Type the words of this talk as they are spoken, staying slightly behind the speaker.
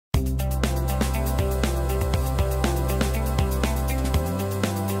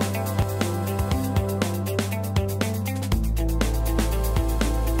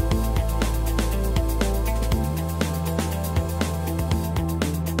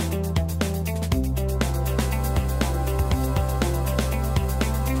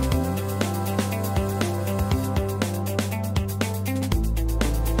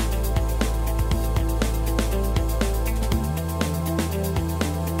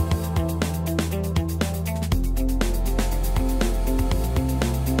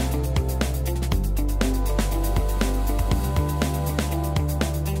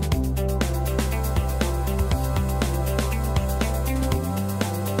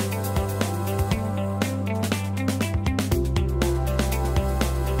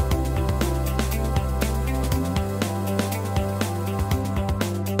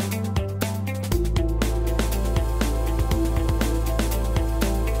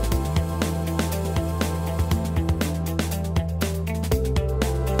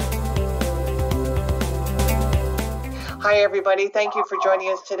Hi, everybody. Thank you for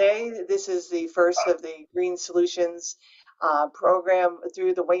joining us today. This is the first of the Green Solutions program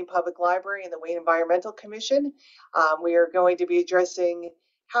through the Wayne Public Library and the Wayne Environmental Commission. We are going to be addressing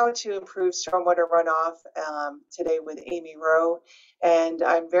how to improve stormwater runoff today with Amy Rowe. And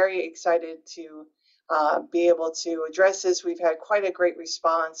I'm very excited to be able to address this. We've had quite a great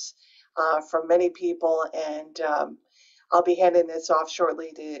response from many people, and I'll be handing this off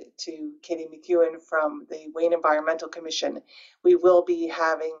shortly to Katie McEwan from the Wayne Environmental Commission. We will be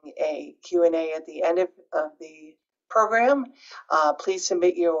having a Q&A at the end of the program. Please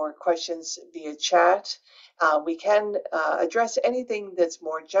submit your questions via chat. We can address anything that's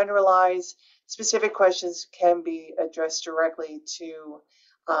more generalized. Specific questions can be addressed directly to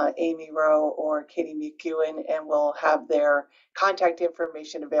Amy Rowe or Katie McEwan, and we'll have their contact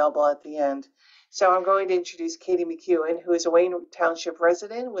information available at the end. So I'm going to introduce Katie McEwan, who is a Wayne Township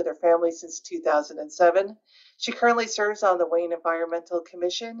resident with her family since 2007. She currently serves on the Wayne Environmental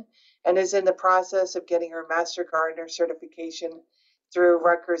Commission and is in the process of getting her Master Gardener certification through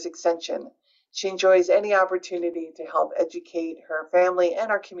Rutgers Extension. She enjoys any opportunity to help educate her family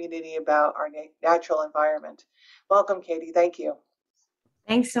and our community about our natural environment. Welcome, Katie. Thank you.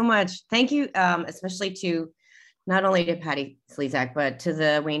 Thanks so much. Thank you, especially to not only to Patty Slezak, but to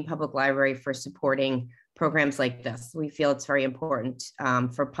the Wayne Public Library for supporting programs like this. We feel it's very important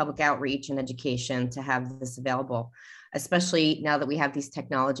for public outreach and education to have this available, especially now that we have these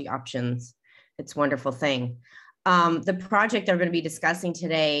technology options. It's a wonderful thing. The project I'm going to be discussing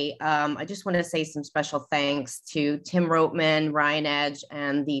today, I just want to say some special thanks to Tim Roatman, Ryan Edge,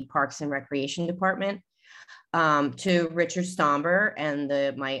 and the Parks and Recreation Department, to Richard Stomber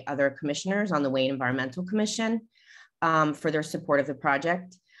and my other commissioners on the Wayne Environmental Commission for their support of the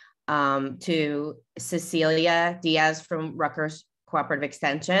project, to Cecilia Diaz from Rutgers Cooperative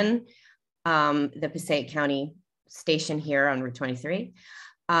Extension, the Passaic County station here on Route 23,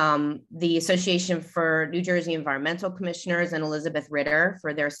 the Association for New Jersey Environmental Commissioners and Elizabeth Ritter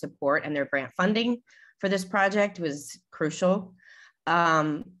for their support and their grant funding for this project was crucial.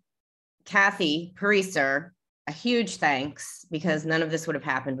 Kathy Pariser, a huge thanks, because none of this would have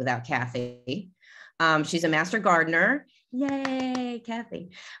happened without Kathy. She's a Master Gardener. Yay,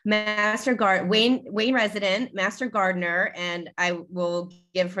 Kathy. Wayne resident, Master Gardener, and I will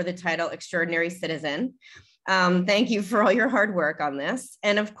give her the title Extraordinary Citizen. Thank you for all your hard work on this.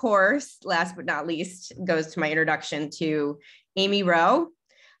 And of course, last but not least, goes to my introduction to Amy Rowe,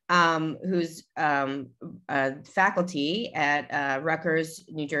 who's faculty at Rutgers,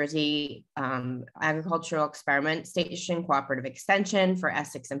 New Jersey Agricultural Experiment Station Cooperative Extension for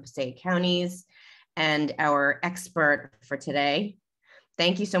Essex and Passaic counties, and our expert for today.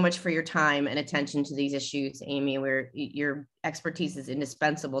 Thank you so much for your time and attention to these issues, Amy. Your expertise is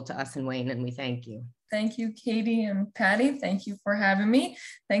indispensable to us in Wayne, and we thank you. Thank you, Katie and Patty. Thank you for having me.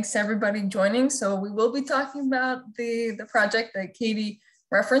 Thanks to everybody joining. So we will be talking about the project that Katie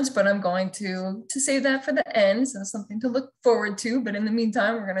referenced, but I'm going to save that for the end. So something to look forward to. But in the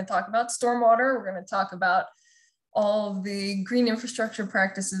meantime, we're going to talk about stormwater. We're going to talk about all of the green infrastructure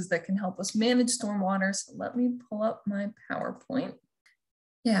practices that can help us manage stormwater. So let me pull up my PowerPoint.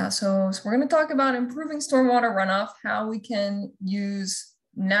 Yeah, so we're going to talk about improving stormwater runoff, how we can use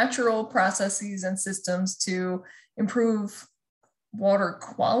natural processes and systems to improve water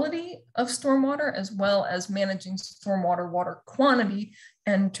quality of stormwater, as well as managing stormwater water quantity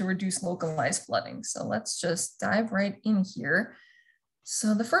and to reduce localized flooding. So let's just dive right in here.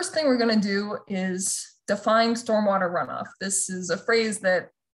 So the first thing we're going to do is define stormwater runoff. This is a phrase that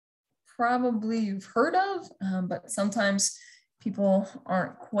probably you've heard of, but sometimes people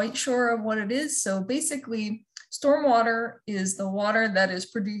aren't quite sure of what it is. So basically, stormwater is the water that is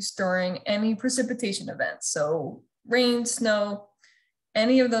produced during any precipitation event. So rain, snow,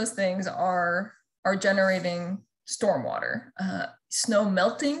 any of those things are generating stormwater. Snow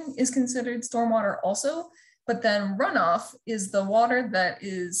melting is considered stormwater also, but then runoff is the water that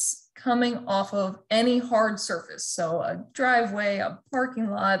is coming off of any hard surface. So a driveway, a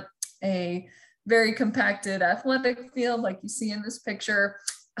parking lot, a very compacted athletic field like you see in this picture,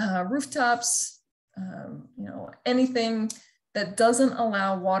 rooftops, anything that doesn't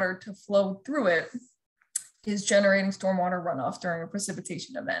allow water to flow through it is generating stormwater runoff during a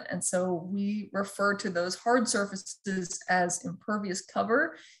precipitation event. And so we refer to those hard surfaces as impervious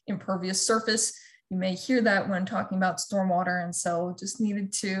cover, impervious surface. You may hear that when talking about stormwater. And so just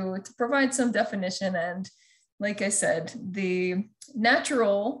needed to provide some definition. And like I said, the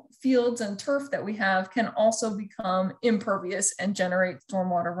natural fields and turf that we have can also become impervious and generate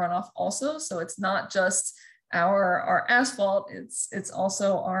stormwater runoff also. So it's not just our asphalt, it's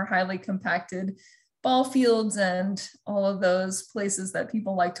also our highly compacted ball fields and all of those places that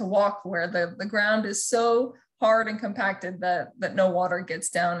people like to walk, where the ground is so hard and compacted that no water gets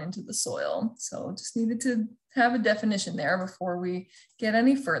down into the soil. So just needed to have a definition there before we get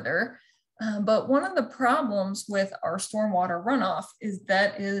any further. But one of the problems with our stormwater runoff is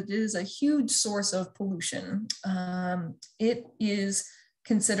that it is a huge source of pollution. It is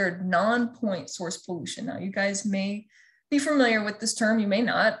considered non-point source pollution. Now, you guys may be familiar with this term, you may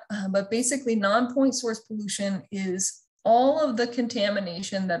not, but basically non-point source pollution is all of the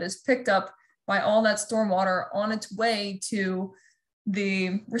contamination that is picked up by all that stormwater on its way to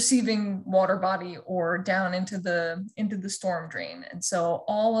the receiving water body or down into the storm drain. And so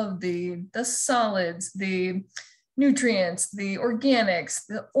all of the solids, the nutrients, the organics,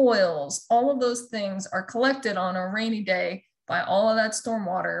 the oils, all of those things are collected on a rainy day by all of that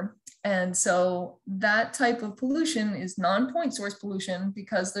stormwater. And so that type of pollution is non-point source pollution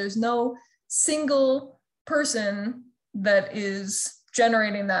because there's no single person that is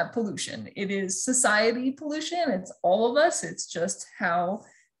generating that pollution. It is society pollution. It's all of us. It's just how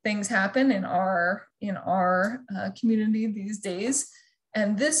things happen in our community these days.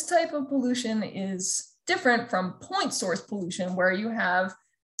 And this type of pollution is different from point source pollution, where you have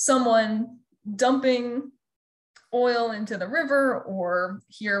someone dumping oil into the river, or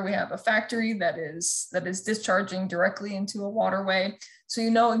here we have a factory that is discharging directly into a waterway. So you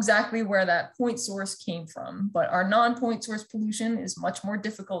know exactly where that point source came from. But our non-point source pollution is much more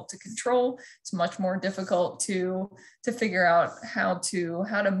difficult to control. It's much more difficult to figure out how to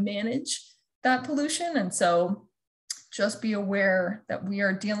manage that pollution. And so just be aware that we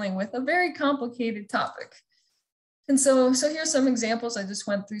are dealing with a very complicated topic. And so here's some examples. I just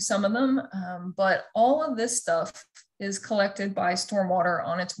went through some of them, but all of this stuff is collected by stormwater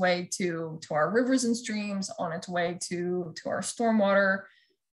on its way to our rivers and streams, on its way to our stormwater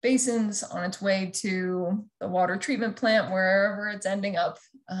basins, on its way to the water treatment plant, wherever it's ending up.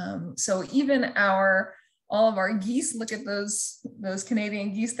 So even all of our geese, look at those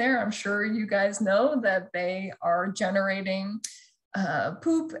Canadian geese there. I'm sure you guys know that they are generating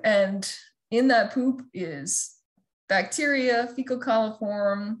poop, and in that poop is bacteria, fecal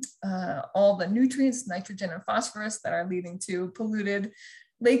coliform, all the nutrients, nitrogen and phosphorus that are leading to polluted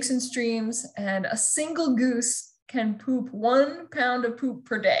lakes and streams. And a single goose can poop 1 pound of poop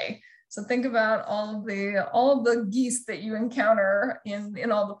per day. So think about all of the geese that you encounter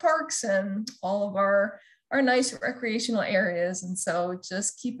in all the parks and all of our nice recreational areas. And so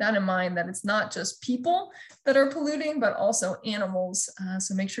just keep that in mind, that it's not just people that are polluting, but also animals.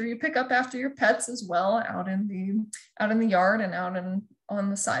 So make sure you pick up after your pets as well, out in the yard and on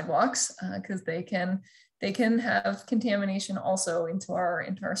the sidewalks, because they can have contamination also into our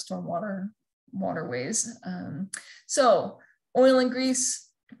stormwater waterways. So oil and grease,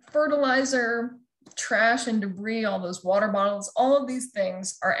 fertilizer, trash and debris, all those water bottles, all of these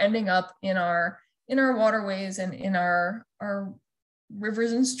things are ending up in our waterways and in our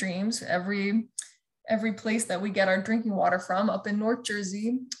rivers and streams. Every place that we get our drinking water from. Up in North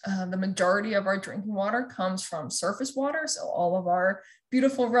Jersey, the majority of our drinking water comes from surface water. So all of our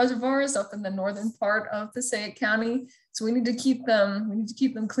beautiful reservoirs up in the northern part of Passaic County. So we need to keep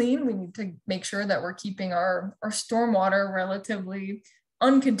them clean. We need to make sure that we're keeping our stormwater relatively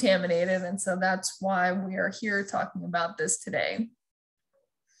uncontaminated. And so that's why we are here talking about this today.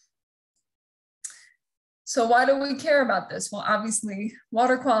 So why do we care about this? Well, obviously,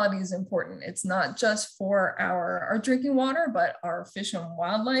 water quality is important. It's not just for our drinking water, but our fish and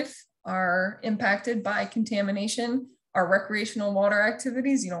wildlife are impacted by contamination. Our recreational water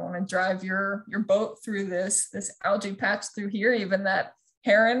activities, you don't want to drive your boat through this algae patch through here. Even that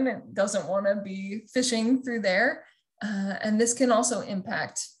heron doesn't want to be fishing through there. And this can also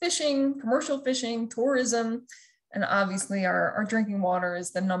impact fishing, commercial fishing, tourism. And obviously our drinking water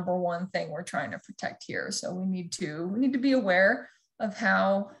is the number one thing we're trying to protect here. So we need to be aware of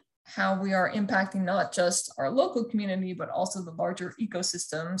how we are impacting not just our local community, but also the larger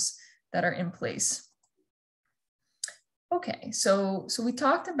ecosystems that are in place. Okay, so we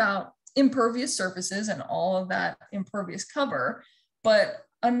talked about impervious surfaces and all of that impervious cover, but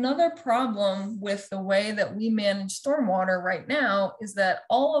another problem with the way that we manage stormwater right now is that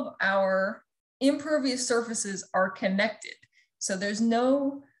all of our impervious surfaces are connected. So there's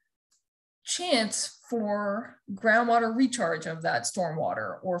no chance for groundwater recharge of that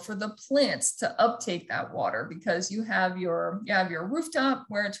stormwater or for the plants to uptake that water, because you have your rooftop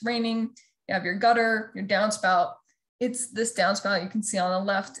where it's raining, you have your gutter, your downspout. It's this downspout you can see on the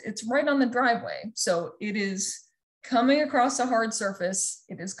left, it's right on the driveway. So it is coming across a hard surface,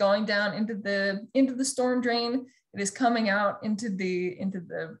 it is going down into the storm drain, it is coming out into the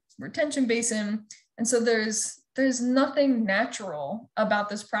retention basin, And so there's nothing natural about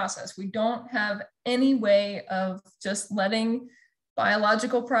this process. We don't have any way of just letting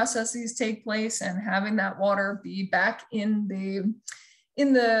biological processes take place and having that water be back in the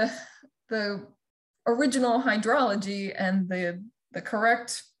original hydrology and the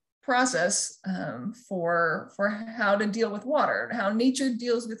correct process for how to deal with water. How nature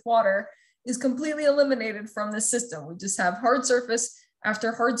deals with water is completely eliminated from the system. We just have hard surface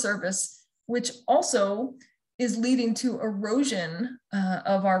after hard surface, which also is leading to erosion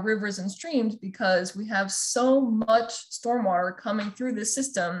of our rivers and streams, because we have so much stormwater coming through the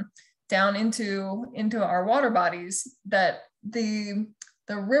system down into our water bodies that the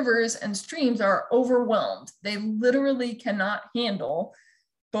rivers and streams are overwhelmed. They literally cannot handle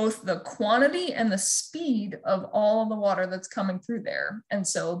both the quantity and the speed of all of the water that's coming through there. And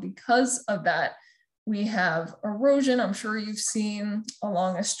so because of that, we have erosion. I'm sure you've seen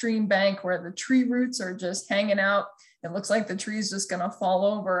along a stream bank where the tree roots are just hanging out. It looks like the tree is just gonna fall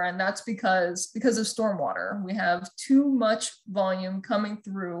over, and that's because of stormwater. We have too much volume coming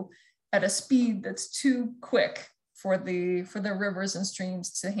through at a speed that's too quick for the rivers and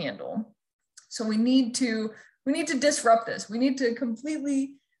streams to handle. So we need to disrupt this. We need to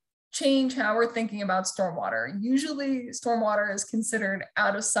completely change how we're thinking about stormwater. Usually stormwater is considered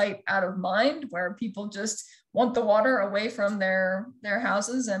out of sight, out of mind, where people just want the water away from their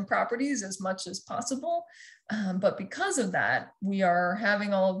houses and properties as much as possible. But because of that, we are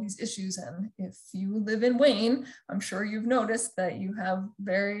having all of these issues. And if you live in Wayne, I'm sure you've noticed that you have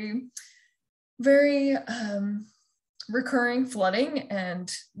very, very recurring flooding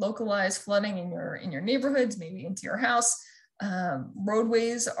and localized flooding in your neighborhoods, maybe into your house.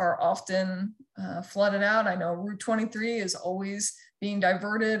 Roadways are often flooded out. I know Route 23 is always being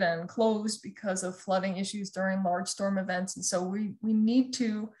diverted and closed because of flooding issues during large storm events. And so we need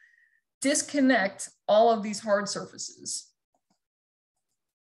to disconnect all of these hard surfaces.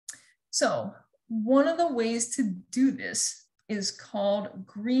 So one of the ways to do this is called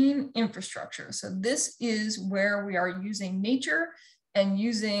green infrastructure. So this is where we are using nature and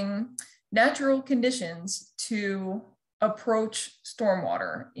using natural conditions to approach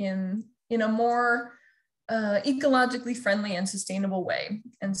stormwater in a more ecologically friendly and sustainable way.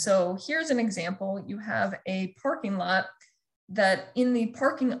 And so here's an example. You have a parking lot that in the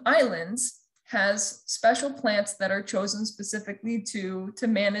parking islands has special plants that are chosen specifically to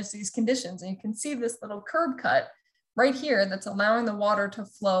manage these conditions. And you can see this little curb cut right here that's allowing the water to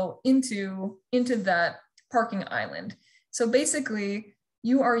flow into that parking island. So basically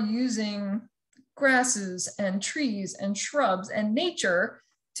you are using grasses and trees and shrubs and nature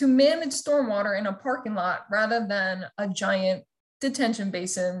to manage stormwater in a parking lot rather than a giant detention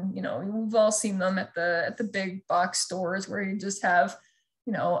basin. You know, we've all seen them at the big box stores where you just have,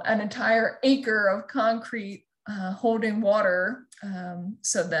 you know, an entire acre of concrete holding water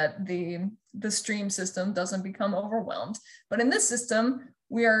so that the stream system doesn't become overwhelmed. But in this system,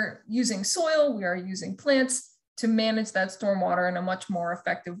 we are using soil, we are using plants to manage that stormwater in a much more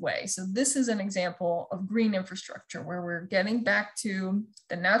effective way. So this is an example of green infrastructure where we're getting back to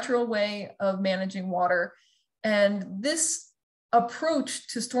the natural way of managing water. And this approach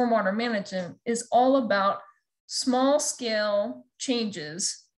to stormwater management is all about small scale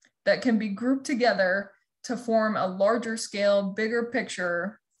changes that can be grouped together to form a larger scale, bigger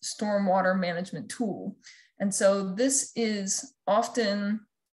picture stormwater management tool. And so this is often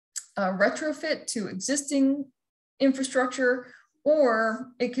a retrofit to existing infrastructure,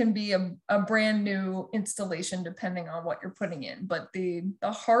 or it can be a brand new installation depending on what you're putting in. But the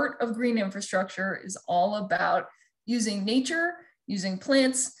heart of green infrastructure is all about using nature, using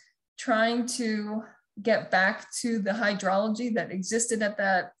plants, trying to get back to the hydrology that existed at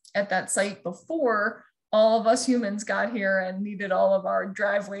that site before all of us humans got here and needed all of our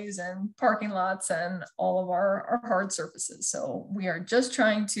driveways and parking lots and all of our hard surfaces. So we are just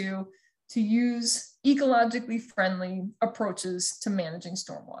trying to use ecologically friendly approaches to managing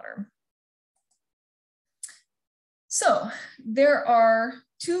stormwater. So there are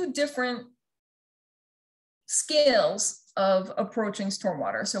two different scales of approaching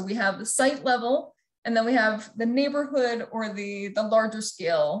stormwater. So we have the site level, and then we have the neighborhood or the larger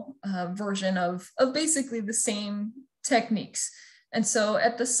scale version of basically the same techniques. And so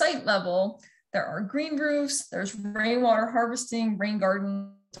at the site level, there are green roofs, there's rainwater harvesting, rain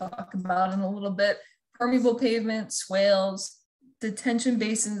garden, talk about in a little bit, permeable pavement, swales, detention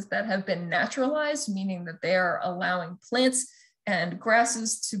basins that have been naturalized, meaning that they are allowing plants and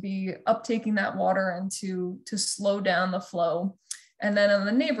grasses to be uptaking that water and to slow down the flow. And then on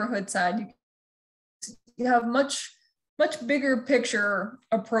the neighborhood side, you have much much bigger picture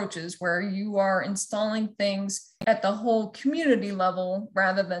approaches where you are installing things at the whole community level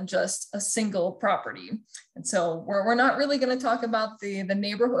rather than just a single property. And so we're not really going to talk about the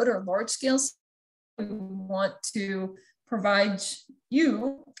neighborhood or large scale. We want to provide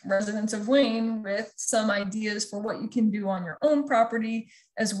you, residents of Wayne, with some ideas for what you can do on your own property,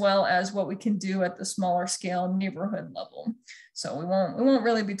 as well as what we can do at the smaller scale neighborhood level. So we won't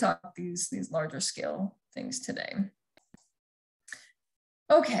really be talking about these larger scale things today.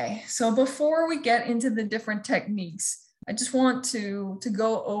 Okay, so before we get into the different techniques, I just want to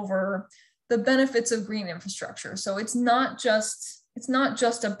go over the benefits of green infrastructure. So it's not just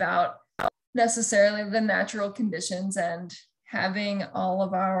about necessarily the natural conditions and having all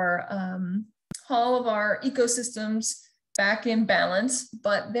of our ecosystems back in balance,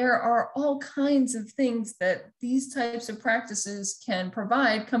 but there are all kinds of things that these types of practices can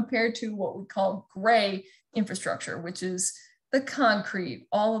provide compared to what we call gray infrastructure, which is the concrete,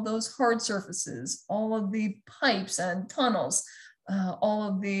 all of those hard surfaces, all of the pipes and tunnels, all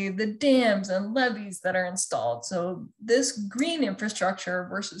of the dams and levees that are installed. So this green infrastructure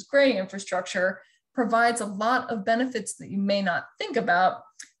versus gray infrastructure provides a lot of benefits that you may not think about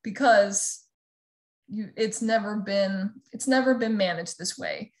because it's never been managed this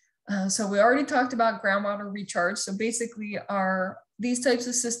way. So we already talked about groundwater recharge. So basically these types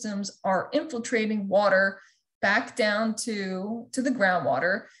of systems are infiltrating water back down to the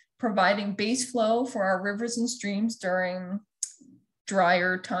groundwater, providing base flow for our rivers and streams during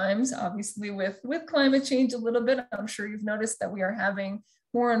drier times. Obviously with climate change a little bit, I'm sure you've noticed that we are having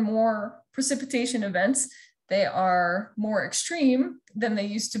more and more precipitation events. They are more extreme than they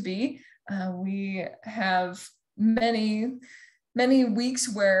used to be. We have many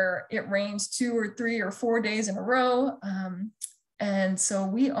weeks where it rains 2 or 3 or 4 days in a row. And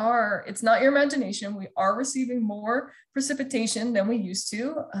so it's not your imagination, we are receiving more precipitation than we used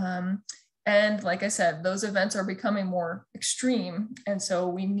to. And like I said, those events are becoming more extreme. And so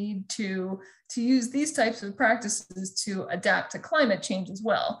we need to use these types of practices to adapt to climate change as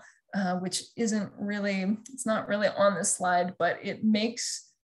well, which it's not really on this slide, but it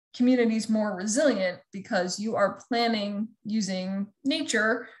makes communities more resilient because you are planning using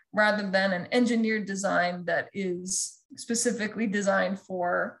nature rather than an engineered design that is specifically designed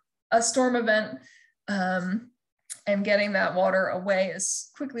for a storm event and getting that water away as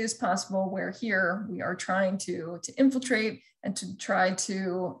quickly as possible, where here we are trying to infiltrate and to try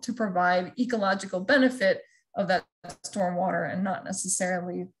to provide ecological benefit of that stormwater and not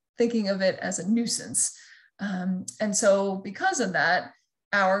necessarily thinking of it as a nuisance. And so because of that,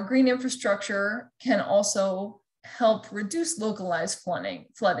 our green infrastructure can also help reduce localized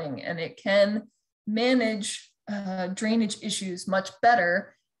flooding, and it can manage drainage issues much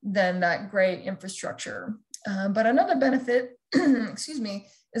better than that gray infrastructure. But another benefit, excuse me,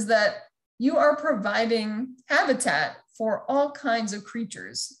 is that you are providing habitat for all kinds of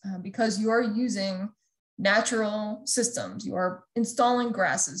creatures because you are using natural systems. You are installing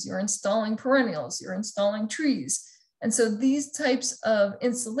grasses, you're installing perennials, you're installing trees. And so these types of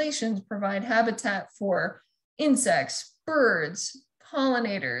installations provide habitat for insects, birds,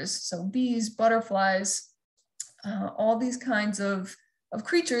 pollinators, so bees, butterflies, all these kinds of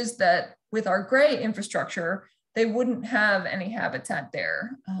creatures that with our gray infrastructure, they wouldn't have any habitat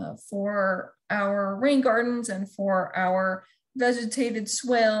there. For our rain gardens and for our vegetated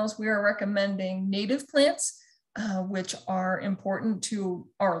swales, we are recommending native plants, which are important to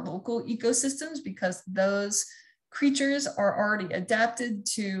our local ecosystems because those creatures are already adapted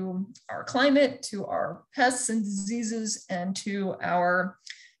to our climate, to our pests and diseases, and to our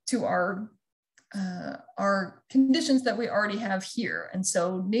conditions that we already have here. And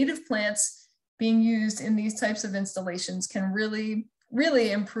so native plants being used in these types of installations can really,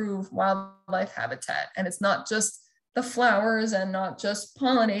 really improve wildlife habitat. And it's not just the flowers and not just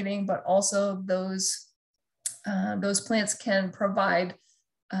pollinating, but also those plants can provide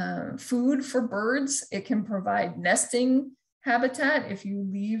food for birds. It can provide nesting habitat if you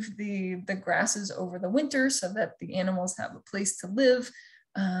leave the grasses over the winter so that the animals have a place to live.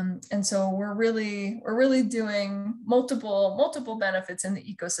 And so we're really doing multiple benefits in the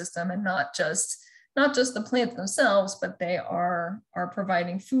ecosystem, and not just the plants themselves, but they are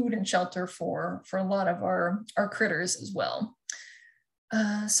providing food and shelter for a lot of our critters as well.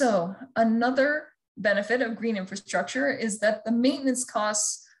 So another benefit of green infrastructure is that the maintenance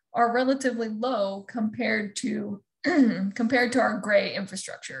costs are relatively low compared to our gray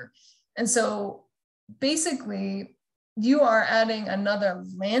infrastructure. And so basically you are adding another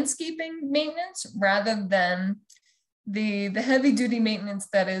landscaping maintenance rather than the heavy duty maintenance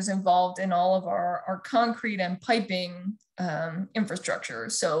that is involved in all of our concrete and piping infrastructure.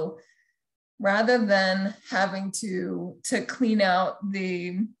 So rather than having to clean out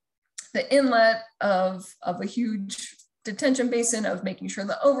the inlet of a huge detention basin, of making sure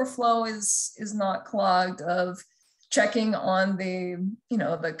the overflow is not clogged, of checking on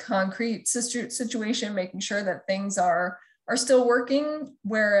the concrete situation, making sure that things are still working.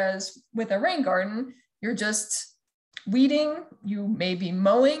 Whereas with a rain garden, you're just weeding, you may be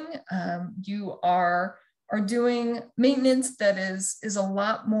mowing, you are doing maintenance that is a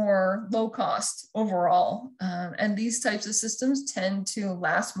lot more low cost overall. And these types of systems tend to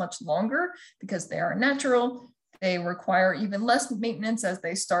last much longer because they are natural. They require even less maintenance as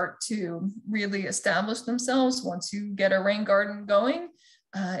they start to really establish themselves. Once you get a rain garden going,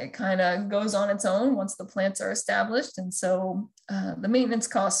 it kind of goes on its own once the plants are established. And so the maintenance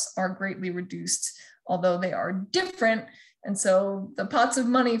costs are greatly reduced, although they are different. And so the pots of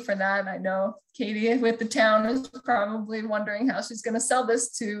money for that, I know Katie with the town is probably wondering how she's going to sell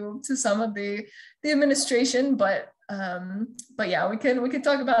this to some of the administration, but yeah, we can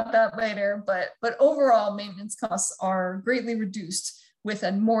talk about that later. But overall, maintenance costs are greatly reduced with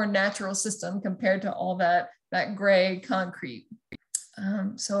a more natural system compared to all that gray concrete.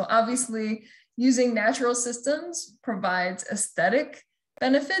 So obviously, using natural systems provides aesthetic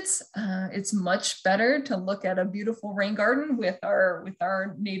benefits. It's much better to look at a beautiful rain garden with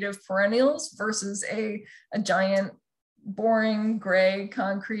our native perennials versus a giant boring gray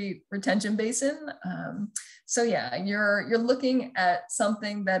concrete retention basin. So yeah, you're looking at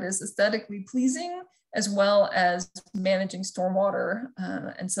something that is aesthetically pleasing as well as managing stormwater,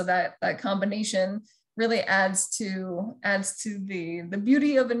 and so that combination really adds to the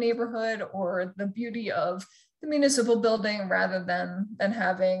beauty of a neighborhood or the beauty of the municipal building, rather than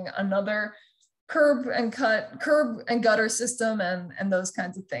having another curb and gutter system and those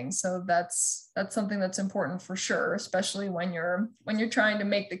kinds of things. So that's something that's important for sure, especially when you're trying to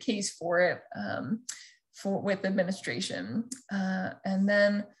make the case for it with administration. And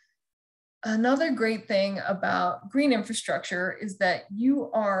then another great thing about green infrastructure is that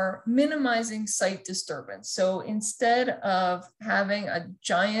you are minimizing site disturbance. So instead of having a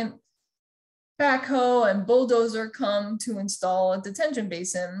giant backhoe and bulldozer come to install a detention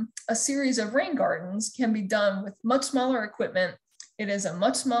basin, a series of rain gardens can be done with much smaller equipment. It is a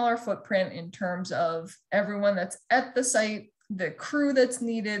much smaller footprint in terms of everyone that's at the site, the crew that's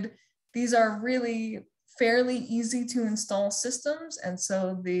needed. These are really fairly easy to install systems. And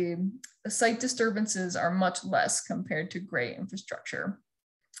so the site disturbances are much less compared to gray infrastructure.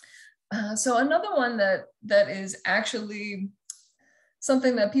 So another one that is actually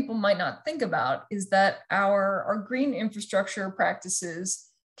something that people might not think about is that our green infrastructure practices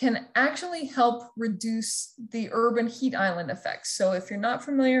can actually help reduce the urban heat island effect. So if you're not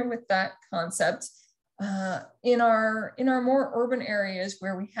familiar with that concept, in our more urban areas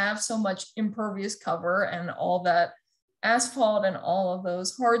where we have so much impervious cover and all that asphalt and all of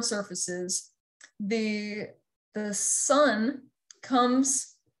those hard surfaces, the sun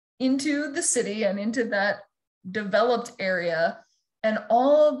comes into the city and into that developed area, and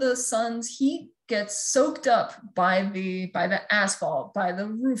all of the sun's heat gets soaked up by the asphalt, by the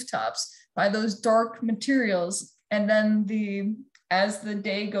rooftops, by those dark materials. And then as the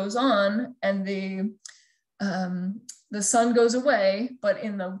day goes on and the sun goes away, but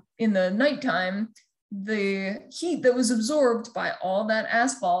in the nighttime, the heat that was absorbed by all that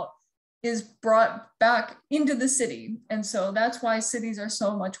asphalt is brought back into the city. And so that's why cities are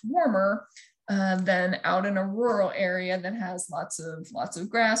so much warmer than out in a rural area that has lots of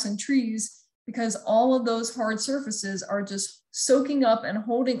grass and trees, because all of those hard surfaces are just soaking up and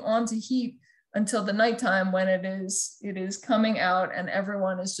holding on to heat until the nighttime, when it is coming out and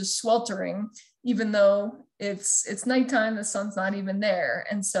everyone is just sweltering, even though it's nighttime, the sun's not even there.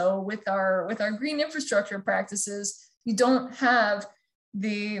 And so with our green infrastructure practices, you don't have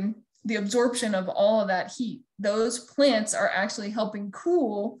the absorption of all of that heat. Those plants are actually helping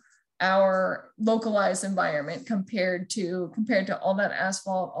cool our localized environment compared to all that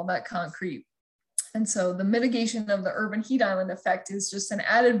asphalt, all that concrete. And so the mitigation of the urban heat island effect is just an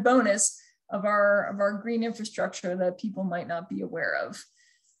added bonus of our green infrastructure that people might not be aware of.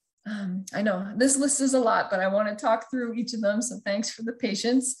 I know this list is a lot, but I want to talk through each of them, so thanks for the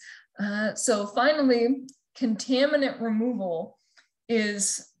patience. So finally, contaminant removal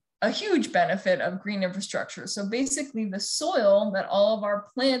is a huge benefit of green infrastructure. So basically the soil that all of our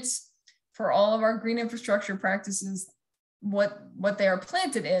plants, for all of our green infrastructure practices, what they are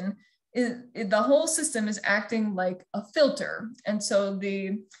planted in, the whole system is acting like a filter. And so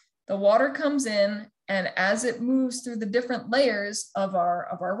the the water comes in, and as it moves through the different layers of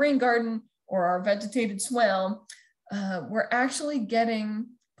our rain garden or our vegetated swale, we're actually getting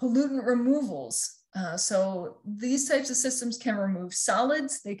pollutant removals. So these types of systems can remove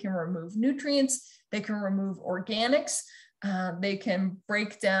solids, they can remove nutrients, they can remove organics, they can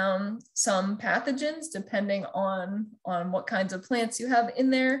break down some pathogens depending on what kinds of plants you have in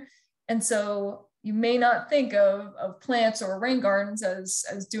there. And so you may not think of plants or rain gardens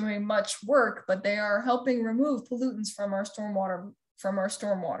as doing much work, but they are helping remove pollutants from our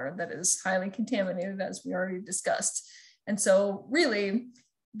stormwater that is highly contaminated, as we already discussed. And so really,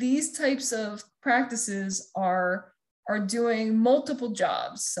 these types of practices are doing multiple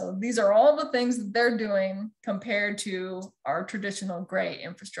jobs. So these are all the things that they're doing compared to our traditional gray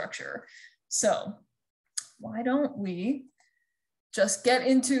infrastructure. So why don't we just get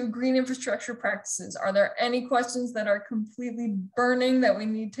into green infrastructure practices? Are there any questions that are completely burning that we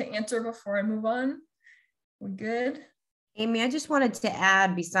need to answer before I move on? We good? Amy, I just wanted to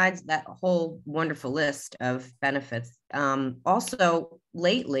add, besides that whole wonderful list of benefits, also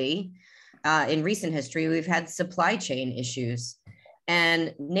lately, in recent history, we've had supply chain issues,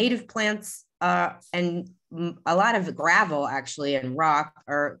 and native plants and a lot of gravel actually and rock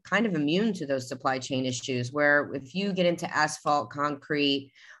are kind of immune to those supply chain issues, where if you get into asphalt,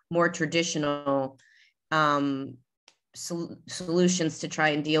 concrete, more traditional solutions to try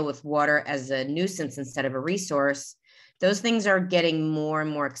and deal with water as a nuisance instead of a resource, those things are getting more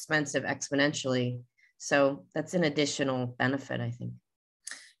and more expensive exponentially. So that's an additional benefit, I think.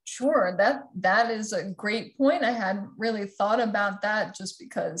 Sure, that is a great point. I hadn't really thought about that, just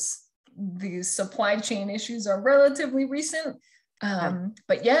because these supply chain issues are relatively recent.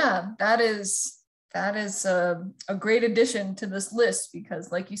 But yeah, that is a great addition to this list,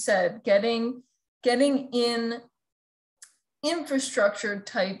 because like you said, getting in infrastructure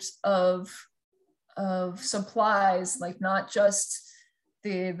types of supplies, like not just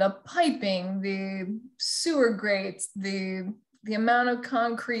the piping, the sewer grates, the amount of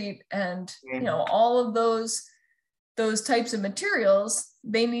concrete, and all of those types of materials,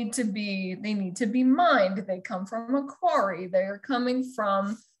 they need to be mined. They come from a quarry, they're coming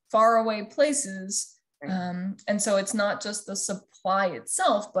from faraway places. And so it's not just the supply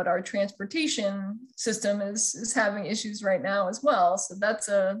itself, but our transportation system is having issues right now as well. So that's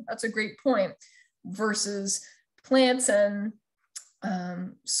a great point, versus plants and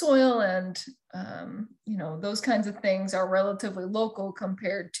soil and those kinds of things are relatively local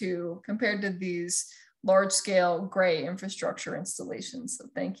compared to these large scale gray infrastructure installations. So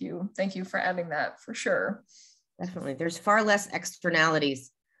thank you for adding that, for sure. Definitely, there's far less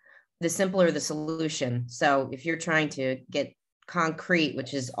externalities the simpler the solution. So if you're trying to get concrete,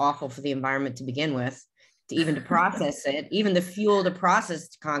 which is awful for the environment to begin with, to process it, even the fuel to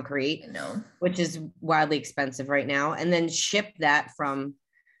process concrete, which is wildly expensive right now, and then ship that from,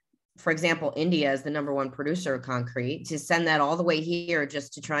 for example, India is the #1 producer of concrete, to send that all the way here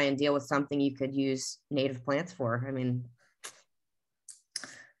just to try and deal with something you could use native plants for. I mean,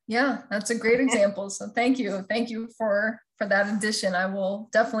 yeah, that's a great example. So thank you for that addition. I will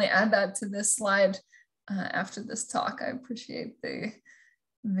definitely add that to this slide after this talk. I appreciate the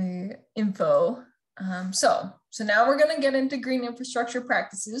info. So now we're going to get into green infrastructure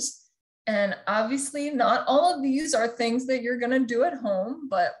practices. And obviously not all of these are things that you're going to do at home,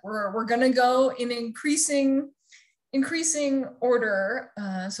 but we're going to go in increasing order.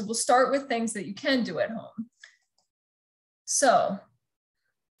 So we'll start with things that you can do at home. So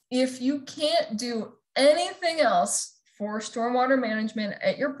if you can't do anything else for stormwater management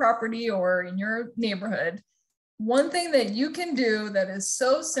at your property or in your neighborhood, one thing that you can do that is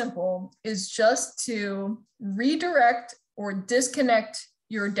so simple is just to redirect or disconnect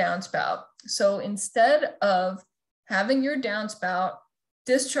your downspout. So instead of having your downspout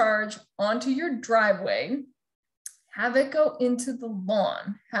discharge onto your driveway, have it go into the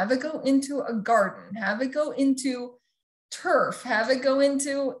lawn, have it go into a garden, have it go into turf, have it go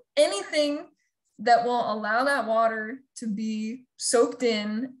into anything that will allow that water to be soaked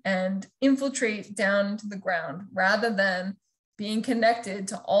in and infiltrate down into the ground, rather than being connected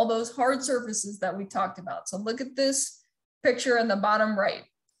to all those hard surfaces that we talked about. So look at this picture in the bottom right.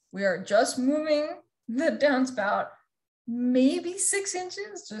 We are just moving the downspout maybe 6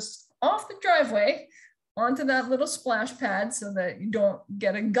 inches just off the driveway onto that little splash pad, so that you don't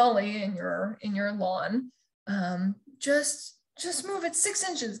get a gully in your lawn. Just move it 6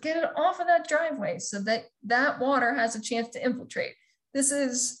 inches, get it off of that driveway so that that water has a chance to infiltrate. This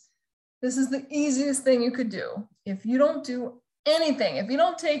is the easiest thing you could do. If you don't do anything, if you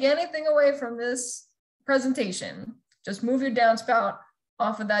don't take anything away from this presentation, just move your downspout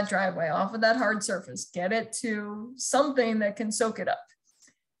off of that driveway, off of that hard surface, get it to something that can soak it up.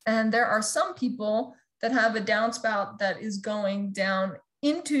 And there are some people that have a downspout that is going down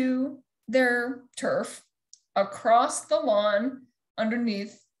into their turf, across the lawn,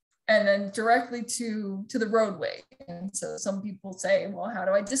 underneath, and then directly to the roadway. And so some people say, well, how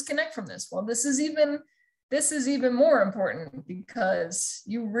do I disconnect from this? Well, this is even more important because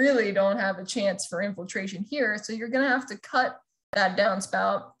you really don't have a chance for infiltration here. So you're going to have to cut that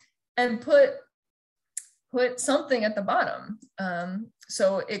downspout and put something at the bottom.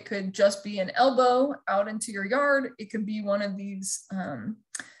 So it could just be an elbow out into your yard. It could be one of these,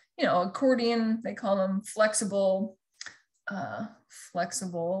 accordion, they call them flexible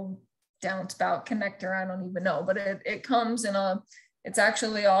downspout connector. I don't even know, but it comes in it's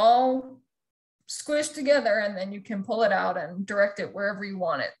actually all squished together, and then you can pull it out and direct it wherever you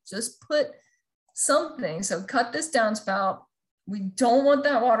want it. Just put something. So cut this downspout. We don't want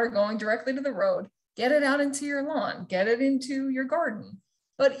that water going directly to the road. Get it out into your lawn, get it into your garden.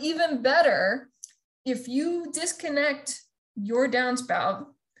 But even better, if you disconnect your downspout,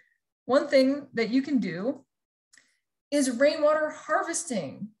 one thing that you can do is rainwater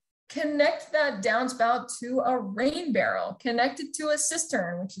harvesting. Connect that downspout to a rain barrel, connect it to a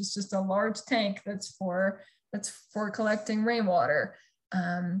cistern, which is just a large tank that's for collecting rainwater.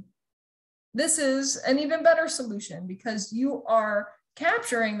 This is an even better solution because you are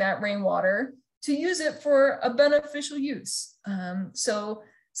capturing that rainwater to use it for a beneficial use. So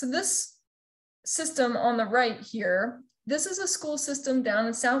this system on the right here, this is a school system down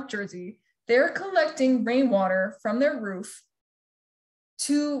in South Jersey. They're collecting rainwater from their roof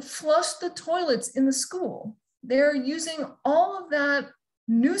to flush the toilets in the school. They're using all of that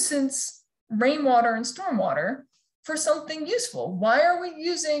nuisance rainwater and stormwater for something useful. Why are we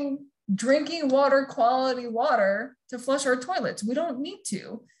using drinking water, quality water to flush our toilets? We don't need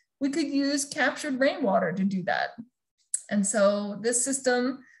to. We could use captured rainwater to do that. And so this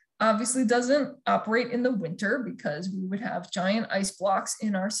system obviously doesn't operate in the winter because we would have giant ice blocks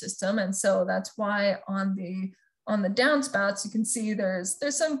in our system. And so that's why on the downspouts, you can see there's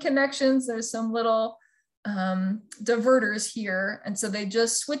some connections, there's some little diverters here. And so they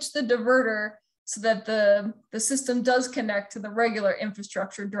just switch the diverter so that the system does connect to the regular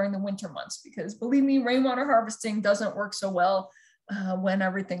infrastructure during the winter months, because believe me, rainwater harvesting doesn't work so well when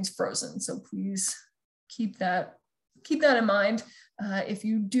everything's frozen. So please keep that in mind. If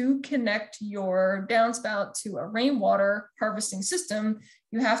you do connect your downspout to a rainwater harvesting system,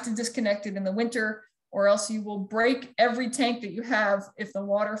 you have to disconnect it in the winter, or else you will break every tank that you have if the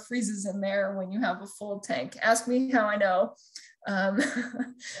water freezes in there when you have a full tank. Ask me how I know.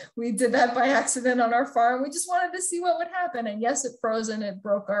 We did that by accident on our farm. We just wanted to see what would happen. And yes, it froze and it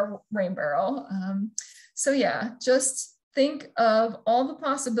broke our rain barrel. So yeah, just think of all the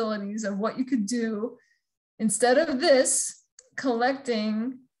possibilities of what you could do instead of this,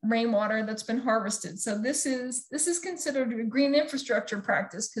 collecting rainwater that's been harvested. So this is considered a green infrastructure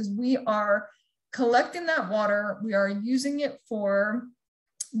practice because we are collecting that water. We are using it for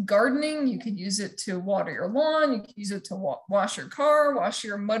gardening. You could use it to water your lawn. You could use it to wash your car, wash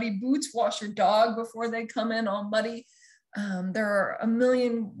your muddy boots, wash your dog before they come in all muddy. There are a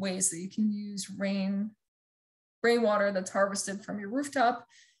million ways that you can use rainwater that's harvested from your rooftop.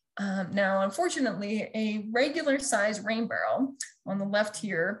 Now, unfortunately, a regular size rain barrel on the left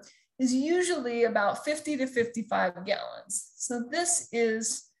here is usually about 50 to 55 gallons. So this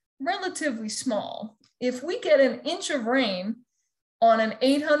is relatively small. If we get an inch of rain on an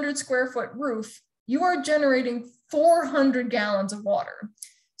 800 square foot roof, you are generating 400 gallons of water.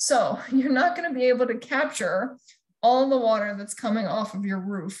 So you're not going to be able to capture all the water that's coming off of your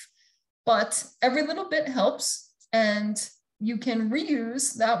roof, but every little bit helps, and you can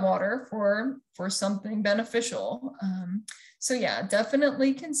reuse that water for something beneficial. So yeah,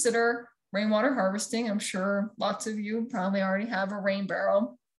 definitely consider rainwater harvesting. I'm sure lots of you probably already have a rain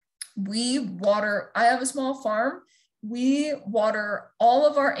barrel. I have a small farm. We water all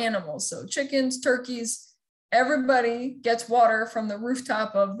of our animals. So chickens, turkeys, everybody gets water from the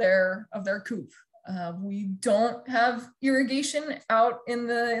rooftop of their coop. We don't have irrigation out in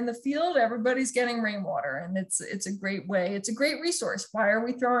the field. Everybody's getting rainwater, and it's a great way. It's a great resource. Why are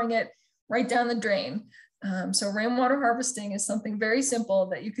we throwing it right down the drain? So rainwater harvesting is something very simple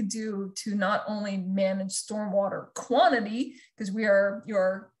that you could do to not only manage stormwater quantity, because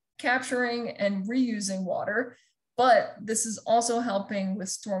you're capturing and reusing water, but this is also helping with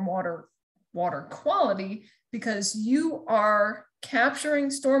stormwater water quality, because you are capturing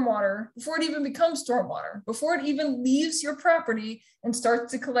stormwater before it even becomes stormwater, before it even leaves your property and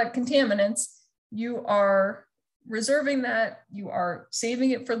starts to collect contaminants. You are reserving that, you are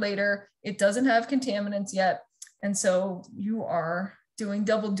saving it for later. It doesn't have contaminants yet. And so you are doing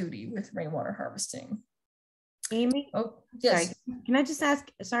double duty with rainwater harvesting. Amy? Oh, yes. Sorry. Can I just ask,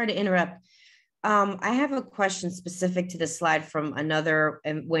 sorry to interrupt. I have a question specific to this slide from another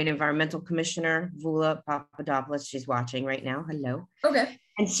Wayne Environmental Commissioner, Vula Papadopoulos. She's watching right now. Hello. Okay.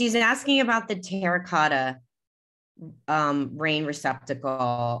 And she's asking about the terracotta rain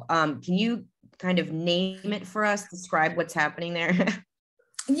receptacle. Can you kind of name it for us, describe what's happening there?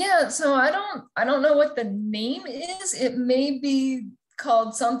 Yeah, so I don't know what the name is. It may be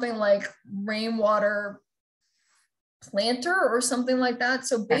called something like rainwater planter or something like that.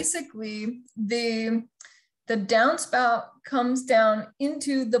 So basically the downspout comes down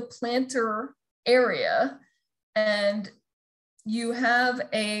into the planter area, and you have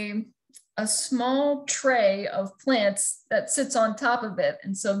a small tray of plants that sits on top of it.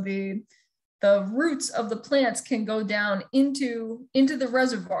 And so the roots of the plants can go down into the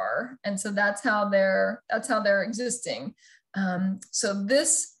reservoir. And so that's how they're existing. So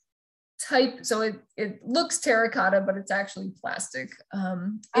this type, so it looks terracotta, but it's actually plastic.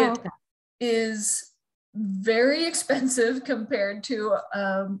 It is very expensive compared to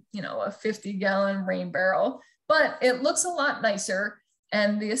a 50-gallon rain barrel, but it looks a lot nicer.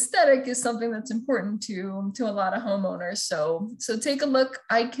 And the aesthetic is something that's important to a lot of homeowners. So take a look.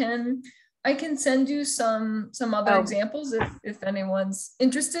 I can send you some other examples if anyone's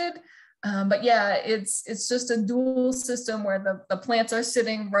interested. But yeah, it's just a dual system where the plants are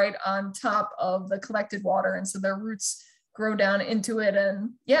sitting right on top of the collected water, and so their roots grow down into it.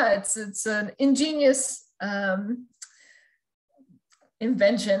 And yeah, it's an ingenious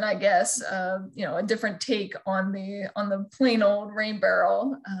invention, I guess. A different take on the plain old rain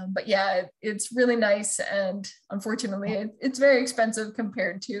barrel. But yeah, it's really nice, and unfortunately, it's very expensive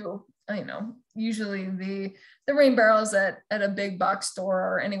compared to usually the rain barrels at a big box store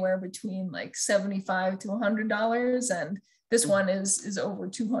are anywhere between like $75 to $100, and this one is over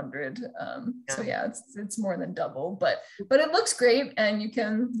 200. So yeah, it's more than double, but it looks great, and you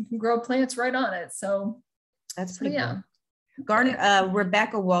can grow plants right on it. So that's pretty cool. Gardner,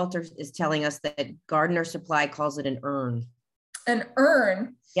 Rebecca Walters is telling us that Gardener Supply calls it an urn. An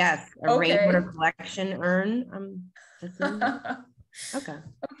urn? Yes, a rainwater collection urn. Okay.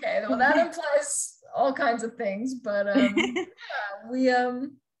 Okay. Well, that implies all kinds of things, but there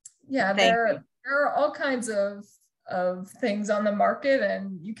are all kinds of things on the market,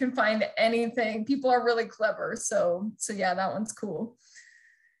 and you can find anything. People are really clever. So yeah, that one's cool.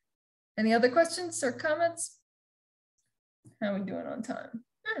 Any other questions or comments? How are we doing on time?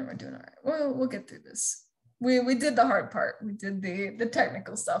 We're doing all right. We'll get through this. We did the hard part. We did the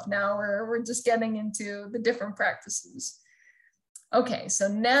technical stuff. Now we're just getting into the different practices. Okay, so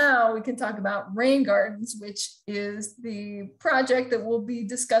now we can talk about rain gardens, which is the project that we'll be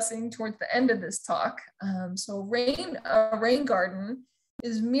discussing towards the end of this talk. So a rain garden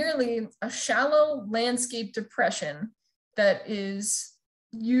is merely a shallow landscape depression that is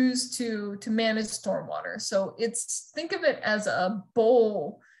used to manage stormwater. So think of it as a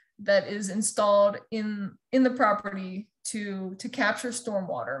bowl that is installed in the property to capture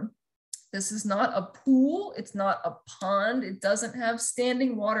stormwater. This is not a pool. It's not a pond. It doesn't have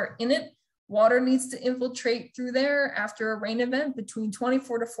standing water in it. Water needs to infiltrate through there after a rain event between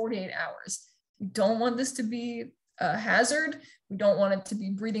 24 to 48 hours. We don't want this to be a hazard. We don't want it to be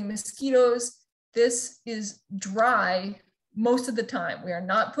breeding mosquitoes. This is dry most of the time. We are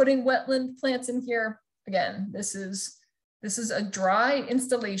not putting wetland plants in here. Again, this is a dry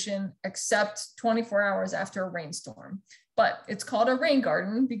installation except 24 hours after a rainstorm. But it's called a rain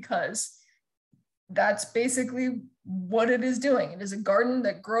garden because that's basically what it is doing. It is a garden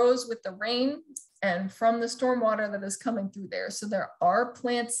that grows with the rain and from the stormwater that is coming through there. So there are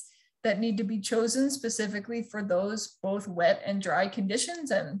plants that need to be chosen specifically for those both wet and dry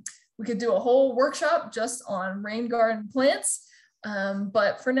conditions. And we could do a whole workshop just on rain garden plants.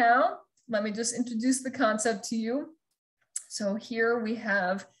 But for now, let me just introduce the concept to you. So here we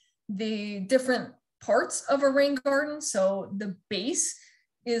have the different parts of a rain garden. So the base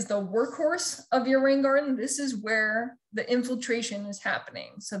is the workhorse of your rain garden. This is where the infiltration is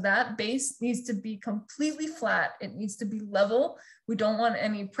happening. So that base needs to be completely flat. It needs to be level. We don't want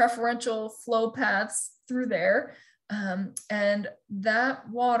any preferential flow paths through there. And that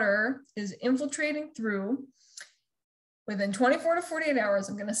water is infiltrating through within 24 to 48 hours.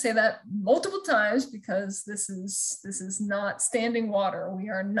 I'm going to say that multiple times because this is not standing water. We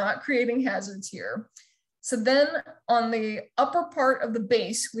are not creating hazards here. So then on the upper part of the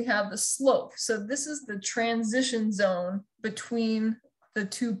base, we have the slope. So this is the transition zone between the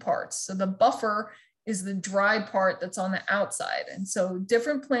two parts. So the buffer is the dry part that's on the outside. And so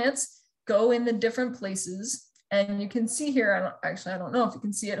different plants go in the different places. And you can see here, I don't know if you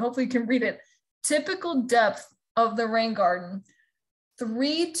can see it, hopefully you can read it. Typical depth of the rain garden,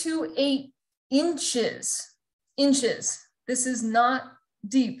 3 to 8 inches. This is not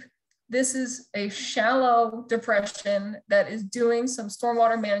deep. This is a shallow depression that is doing some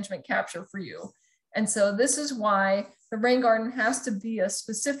stormwater management capture for you. And so this is why the rain garden has to be a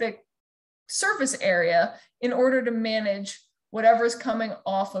specific surface area in order to manage whatever's coming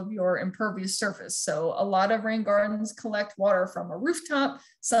off of your impervious surface. So a lot of rain gardens collect water from a rooftop.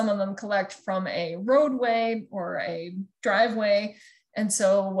 Some of them collect from a roadway or a driveway. And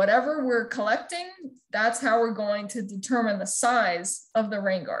so whatever we're collecting, that's how we're going to determine the size of the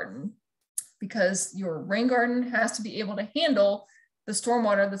rain garden, because your rain garden has to be able to handle the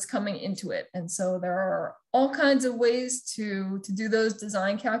stormwater that's coming into it. And so there are all kinds of ways to do those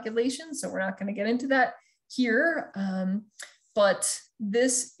design calculations. So we're not going to get into that here. But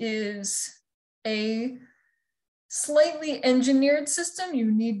this is a slightly engineered system.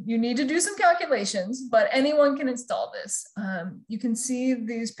 You need to do some calculations, but anyone can install this. You can see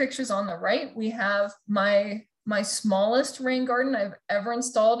these pictures on the right. We have my smallest rain garden I've ever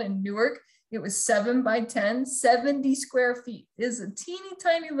installed in Newark. It was 7 by 10, 70 square feet. It is a teeny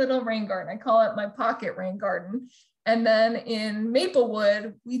tiny little rain garden. I call it my pocket rain garden. And then in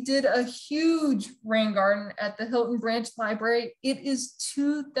Maplewood, we did a huge rain garden at the Hilton Branch Library. It is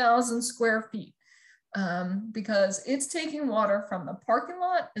 2,000 square feet because it's taking water from the parking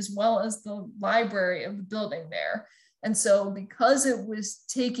lot as well as the library of the building there. And so because it was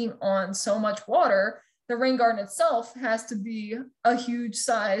taking on so much water, the rain garden itself has to be a huge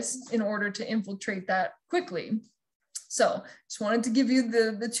size in order to infiltrate that quickly. So just wanted to give you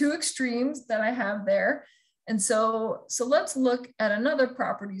the two extremes that I have there. And so let's look at another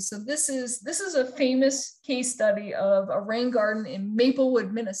property. So this is a famous case study of a rain garden in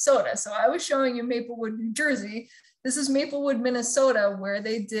Maplewood, Minnesota. So I was showing you Maplewood, New Jersey. This is Maplewood, Minnesota, where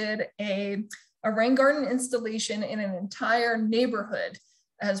they did a rain garden installation in an entire neighborhood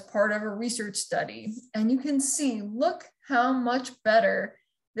as part of a research study. And you can see, look how much better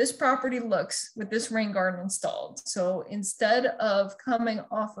this property looks with this rain garden installed. So instead of coming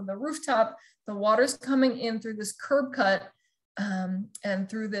off of the rooftop, the water's coming in through this curb cut and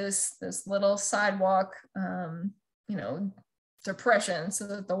through this little sidewalk, depression, so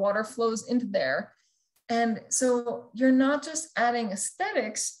that the water flows into there. And so you're not just adding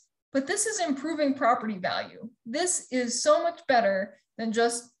aesthetics, but this is improving property value. This is so much better than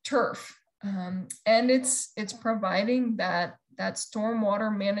just turf. And it's providing that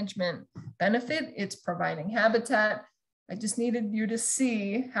stormwater management benefit. It's providing habitat. I just needed you to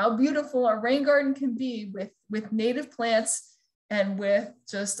see how beautiful a rain garden can be with native plants and with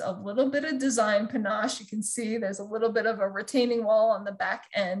just a little bit of design panache. You can see there's a little bit of a retaining wall on the back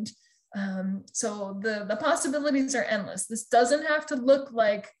end. So the possibilities are endless. This doesn't have to look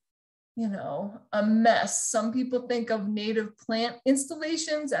like, a mess. Some people think of native plant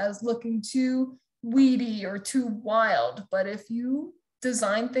installations as looking too weedy or too wild, but if you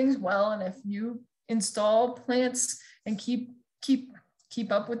design things well and if you install plants and keep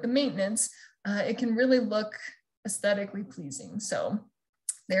up with the maintenance, it can really look aesthetically pleasing. So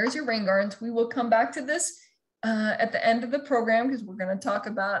there's your rain gardens. We will come back to this at the end of the program because we're going to talk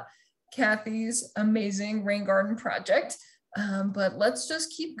about Kathy's amazing rain garden project. But let's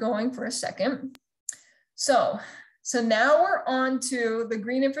just keep going for a second. So now we're on to the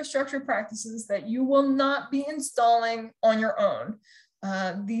green infrastructure practices that you will not be installing on your own.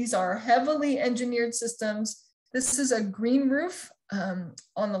 These are heavily engineered systems. This is a green roof.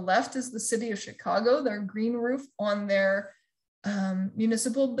 On the left is the city of Chicago. Their green roof on their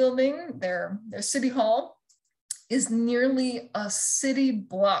municipal building, their city hall, is nearly a city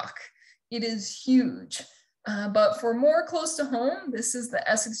block. It is huge. But for more close to home, this is the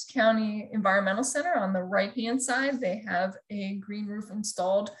Essex County Environmental Center. On the right-hand side, they have a green roof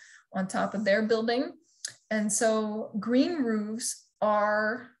installed on top of their building. And so green roofs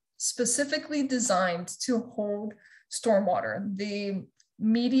are specifically designed to hold stormwater. The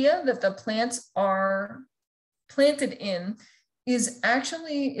media that the plants are planted in is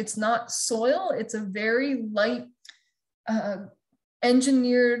actually, it's not soil, it's a very light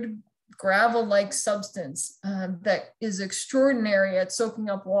engineered gravel-like substance that is extraordinary at soaking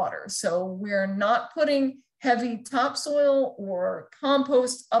up water. So we're not putting heavy topsoil or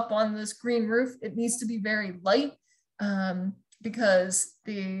compost up on this green roof. It needs to be very light because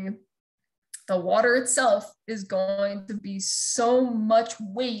the water itself is going to be so much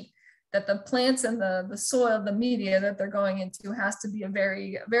weight that the plants and the soil, the media that they're going into has to be a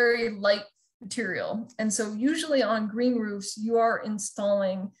very, very light material. And so usually on green roofs, you are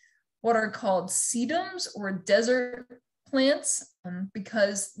installing what are called sedums or desert plants,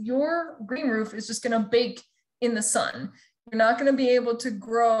 because your green roof is just going to bake in the sun. You're not going to be able to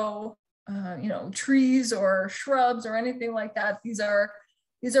grow, trees or shrubs or anything like that. These are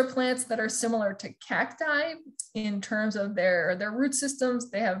plants that are similar to cacti in terms of their root systems.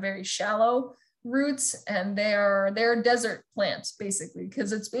 They have very shallow roots, and they're desert plants basically,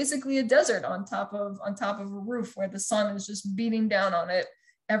 because it's basically a desert on top of a roof where the sun is just beating down on it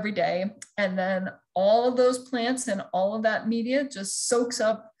every day. And then all of those plants and all of that media just soaks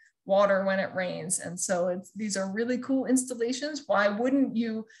up water when it rains. And so these are really cool installations. Why wouldn't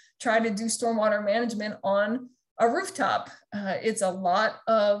you try to do stormwater management on a rooftop? It's a lot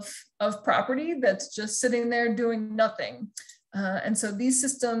of property that's just sitting there doing nothing. And so these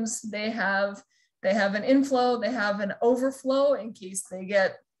systems, they have an inflow, they have an overflow in case they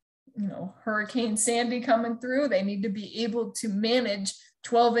get, Hurricane Sandy coming through. They need to be able to manage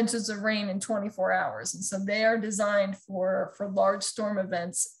 12 inches of rain in 24 hours. And so they are designed for large storm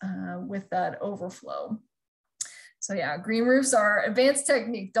events with that overflow. So yeah, green roofs are advanced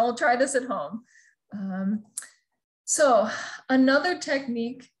technique. Don't try this at home. So another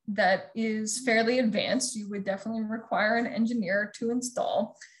technique that is fairly advanced, you would definitely require an engineer to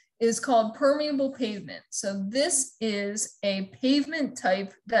install, is called permeable pavement. So this is a pavement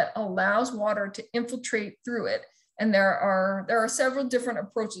type that allows water to infiltrate through it. And there are several different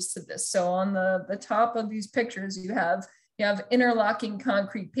approaches to this. So on the top of these pictures, you have interlocking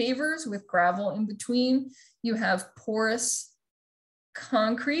concrete pavers with gravel in between. You have porous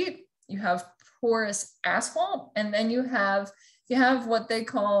concrete, you have porous asphalt, and then you have what they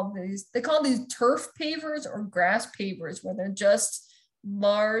call these turf pavers or grass pavers, where they're just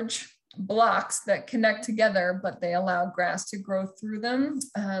large blocks that connect together, but they allow grass to grow through them.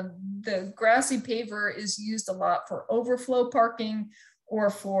 The grassy paver is used a lot for overflow parking or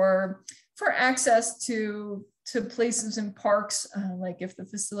for access to places in parks, like if the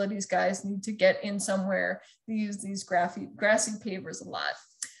facilities guys need to get in somewhere, they use these grassy pavers a lot.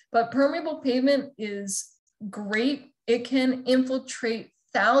 But permeable pavement is great. It can infiltrate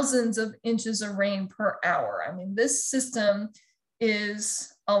thousands of inches of rain per hour. I mean, this system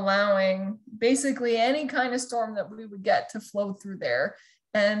is allowing basically any kind of storm that we would get to flow through there.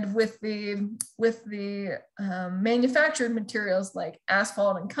 And with the manufactured materials like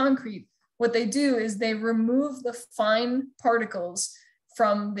asphalt and concrete, what they do is they remove the fine particles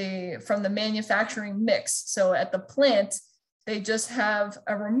from the manufacturing mix. So at the plant, they just have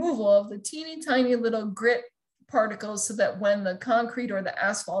a removal of the teeny tiny little grit particles, so that when the concrete or the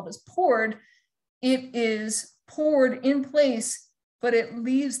asphalt is poured, it is poured in place, but it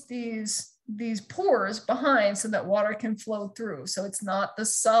leaves these pores behind so that water can flow through. So it's not the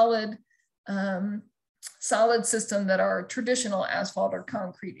solid system that our traditional asphalt or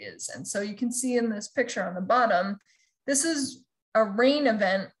concrete is. And so you can see in this picture on the bottom, this is a rain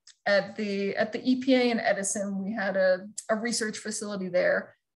event at the EPA in Edison. We had a research facility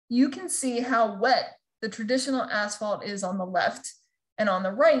there. You can see how wet the traditional asphalt is on the left, and on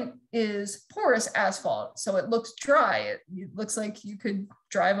the right is porous asphalt. So it looks dry. It looks like you could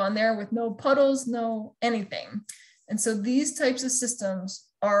drive on there with no puddles, no anything. And so these types of systems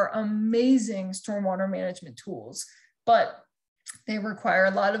are amazing stormwater management tools, but they require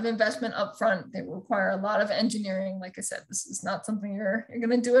a lot of investment upfront. They require a lot of engineering. Like I said, this is not something you're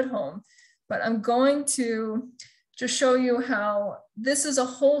going to do at home, but I'm going to just show you how this is a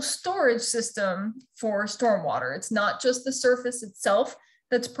whole storage system for stormwater. It's not just the surface itself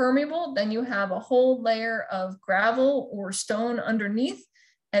that's permeable. Then you have a whole layer of gravel or stone underneath,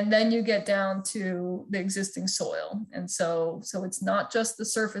 and then you get down to the existing soil. And so it's not just the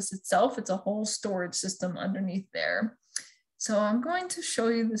surface itself, it's a whole storage system underneath there. So I'm going to show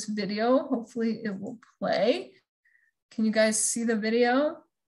you this video. Hopefully it will play. Can you guys see the video?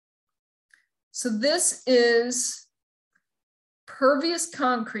 So this is pervious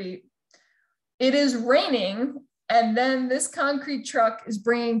concrete. It is raining, and then this concrete truck is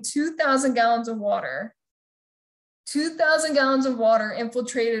bringing 2,000 gallons of water. 2,000 gallons of water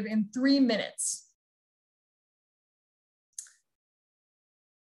infiltrated in 3 minutes.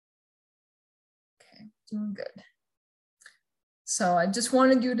 Okay, doing good. So I just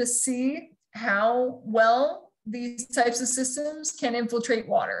wanted you to see how well these types of systems can infiltrate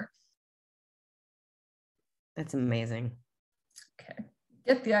water. That's amazing. Okay,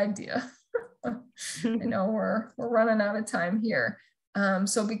 get the idea. I know we're running out of time here.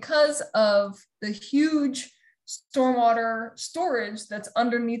 So because of the huge stormwater storage that's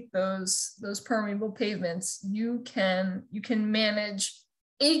underneath those permeable pavements, you can manage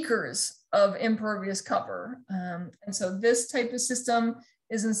acres of impervious cover. And so this type of system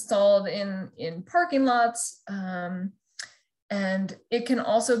is installed in parking lots, and it can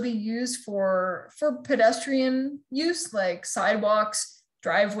also be used for pedestrian use, like sidewalks,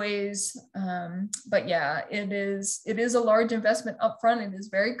 driveways. But yeah, it is a large investment upfront. It is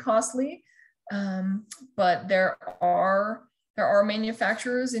very costly, but there are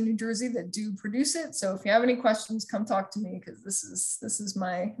manufacturers in New Jersey that do produce it. So if you have any questions, come talk to me, because this is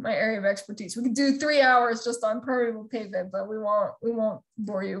my area of expertise. We could do 3 hours just on permeable pavement, but we won't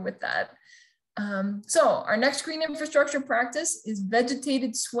bore you with that. So our next green infrastructure practice is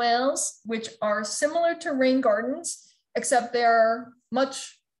vegetated swales, which are similar to rain gardens, except they are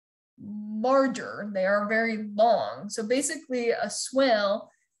much larger. They are very long. So basically a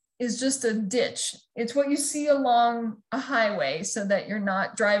swale is just a ditch. It's what you see along a highway so that you're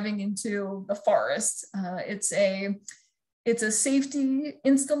not driving into the forest. It's a safety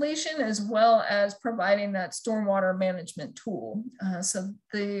installation, as well as providing that stormwater management tool. So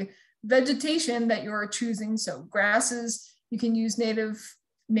the vegetation that you're choosing, so grasses, you can use native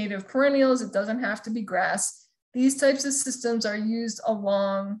perennials. It doesn't have to be grass. These types of systems are used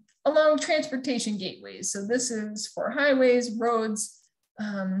along transportation gateways. So this is for highways, roads.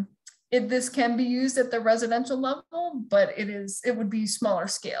 This can be used at the residential level, but it would be smaller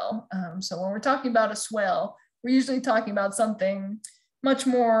scale. So when we're talking about a swale, we're usually talking about something much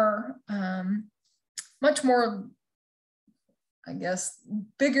more, I guess,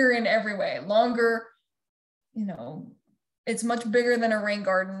 bigger in every way, longer. It's much bigger than a rain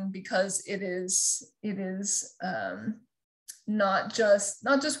garden, because it is not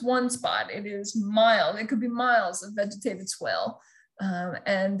just one spot. It is miles. It could be miles of vegetated swale.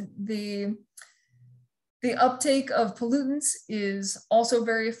 And the uptake of pollutants is also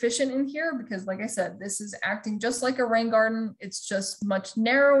very efficient in here, because like I said, this is acting just like a rain garden. It's just much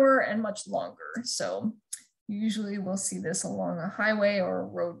narrower and much longer. So usually we'll see this along a highway or a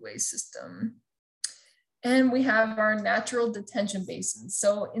roadway system. And we have our natural detention basins.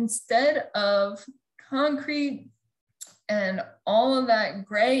 So instead of concrete and all of that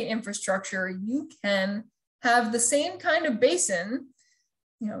gray infrastructure, you can have the same kind of basin,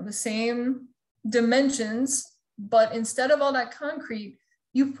 the same dimensions, but instead of all that concrete,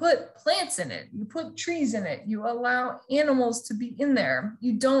 you put plants in it, you put trees in it, you allow animals to be in there.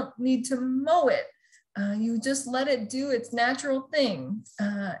 You don't need to mow it. You just let it do its natural thing.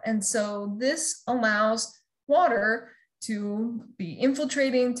 And so this allows water to be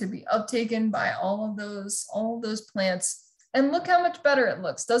infiltrating, to be uptaken by all of those plants. And look how much better it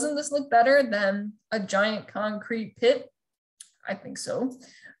looks. Doesn't this look better than a giant concrete pit? I think so.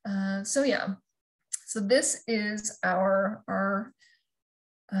 So yeah, so this is our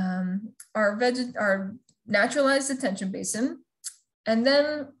naturalized detention basin. And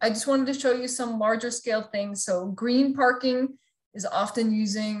then I just wanted to show you some larger scale things. So green parking is often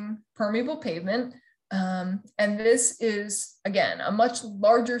using permeable pavement. And this is, again, a much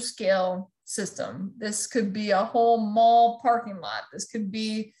larger scale system. This could be a whole mall parking lot. This could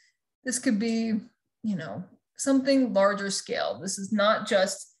be, something larger scale. This is not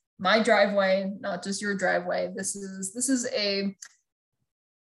just my driveway, not just your driveway. This is a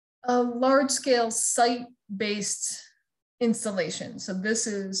large scale site-based installation. So this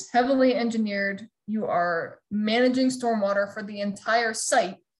is heavily engineered. You are managing stormwater for the entire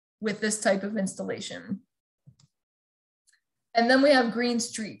site with this type of installation. And then we have green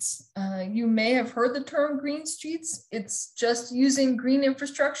streets. You may have heard the term green streets. It's just using green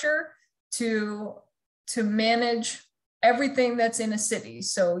infrastructure to manage everything that's in a city.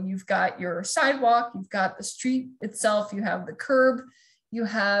 So you've got your sidewalk, you've got the street itself, you have the curb, you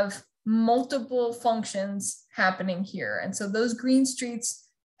have multiple functions happening here. And so those green streets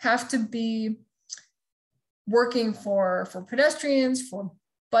have to be working for pedestrians, for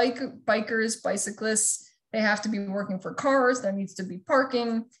bikers, bicyclists. They have to be working for cars. There needs to be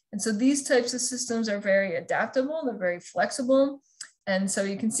parking. And so these types of systems are very adaptable. They're very flexible. And so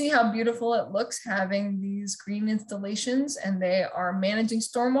you can see how beautiful it looks having these green installations, and they are managing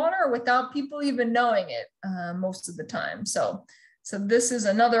stormwater without people even knowing it most of the time. So this is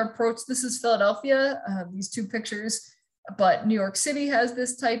another approach. This is Philadelphia, these two pictures, but New York City has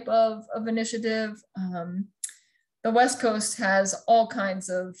this type of initiative. The West Coast has all kinds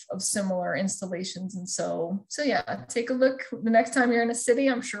of similar installations. And so yeah, take a look the next time you're in a city.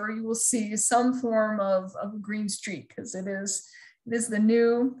 I'm sure you will see some form of a green street, because it is the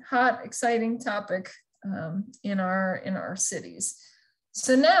new hot, exciting topic in our cities.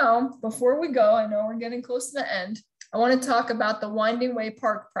 So now, before we go, I know we're getting close to the end. I want to talk about the Winding Way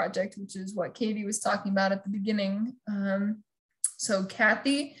Park project, which is what Katie was talking about at the beginning. So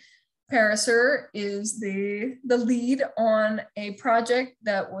Kathy Pariser is the lead on a project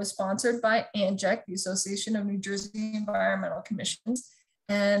that was sponsored by ANJEC, the Association of New Jersey Environmental Commissions.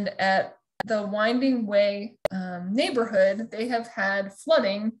 And at the Winding Way neighborhood, they have had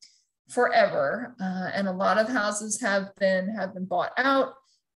flooding forever, and a lot of houses have been bought out.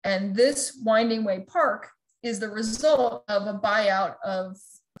 And this Winding Way Park is the result of a buyout of,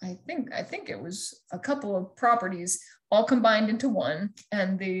 I think it was a couple of properties all combined into one.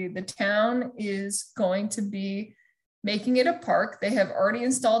 And the town is going to be making it a park. They have already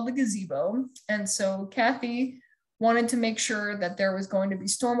installed the gazebo. And so Kathy wanted to make sure that there was going to be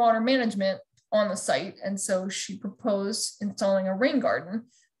stormwater management on the site. And so she proposed installing a rain garden,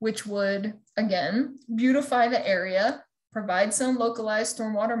 which would, again, beautify the area, provide some localized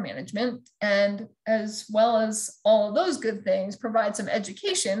stormwater management, and as well as all of those good things, provide some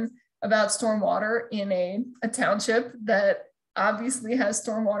education about stormwater in a township that obviously has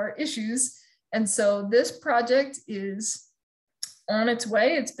stormwater issues. And so this project is on its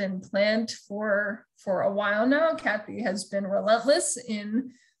way. It's been planned for a while now. Kathy has been relentless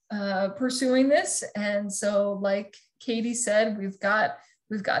in pursuing this. And so, like Katie said, we've got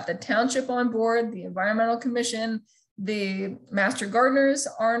the township on board, the Environmental Commission, the Master Gardeners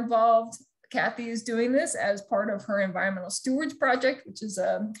are involved. Kathy is doing this as part of her Environmental Stewards Project, which is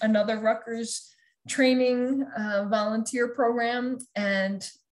another Rutgers training volunteer program. And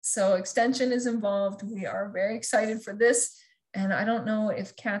so Extension is involved. We are very excited for this. And I don't know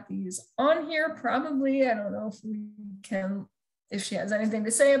if Kathy is on here, probably. I don't know if she has anything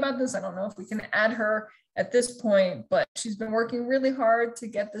to say about this. I don't know if we can add her at this point, but she's been working really hard to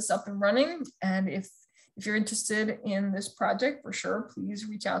get this up and running. And if you're interested in this project, for sure, please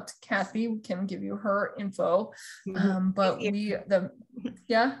reach out to Kathy. We can give you her info.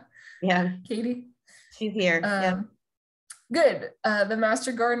 Yeah, Katie? She's here. Good. The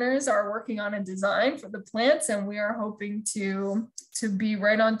Master Gardeners are working on a design for the plants, and we are hoping to be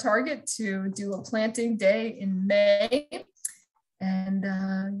right on target to do a planting day in May. And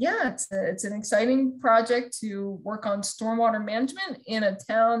it's an exciting project to work on stormwater management in a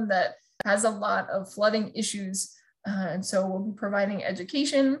town that has a lot of flooding issues. And so we'll be providing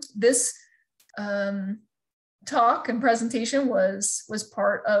education. This talk and presentation was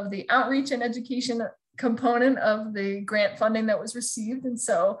part of the outreach and education component of the grant funding that was received. And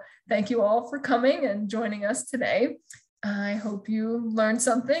so thank you all for coming and joining us today. I hope you learned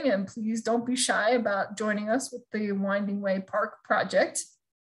something, and please don't be shy about joining us with the Winding Way Park project.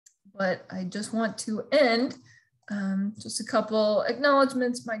 But I just want to end just a couple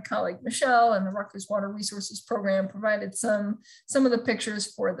acknowledgements. My colleague Michelle and the Rutgers Water Resources Program provided some of the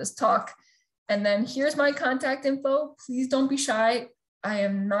pictures for this talk. And then here's my contact info. Please don't be shy. I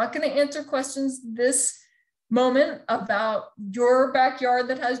am not going to answer questions this moment about your backyard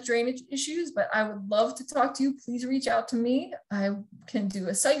that has drainage issues, but I would love to talk to you. Please reach out to me. I can do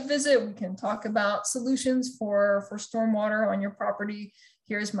a site visit. We can talk about solutions for stormwater on your property.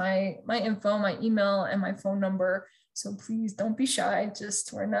 Here's my info, my email, and my phone number. So please don't be shy.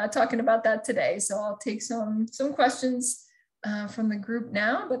 We're not talking about that today. So I'll take some questions from the group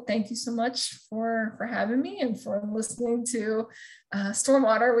now, but thank you so much for having me and for listening to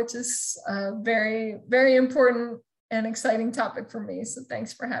stormwater, which is a very, very important and exciting topic for me. So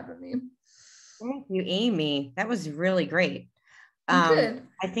thanks for having me. Thank you, Amy. That was really great. Good.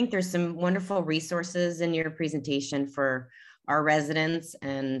 I think there's some wonderful resources in your presentation for our residents,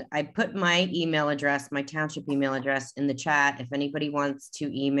 and I put my email address, my township email address, in the chat if anybody wants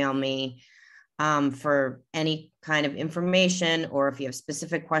to email me for any kind of information, or if you have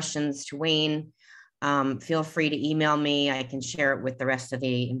specific questions to Wayne, feel free to email me. I can share it with the rest of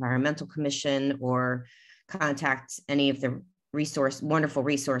the Environmental Commission, or contact any of the wonderful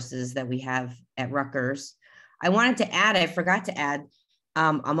resources that we have at Rutgers. I wanted to add, I forgot to add,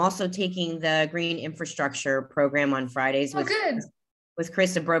 I'm also taking the Green Infrastructure Program on Fridays with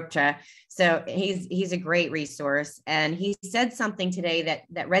Chris Abrupta. So he's a great resource. And he said something today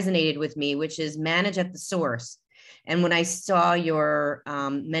that resonated with me, which is manage at the source. And when I saw your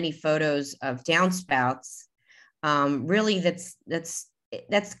many photos of downspouts, really that's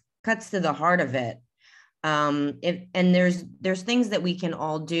cuts to the heart of it. And there's things that we can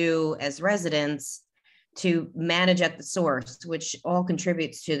all do as residents to manage at the source, which all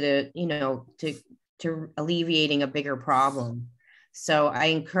contributes to to alleviating a bigger problem. So I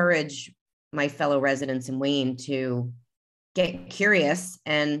encourage my fellow residents in Wayne to get curious,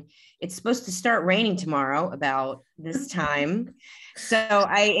 and it's supposed to start raining tomorrow about this time. So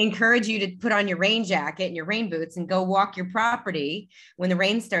I encourage you to put on your rain jacket and your rain boots and go walk your property when the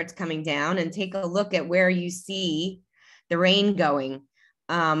rain starts coming down, and take a look at where you see the rain going,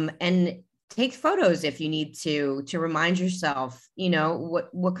 and take photos if you need to remind yourself,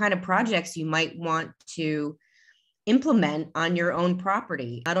 what kind of projects you might want to implement on your own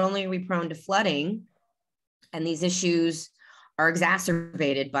property. Not only are we prone to flooding, and these issues are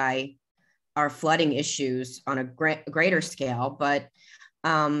exacerbated by our flooding issues on a greater scale, but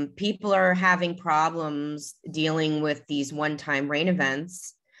people are having problems dealing with these one-time rain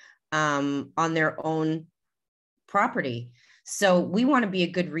events on their own property. So we want to be a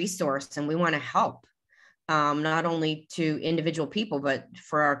good resource, and we want to help, not only to individual people, but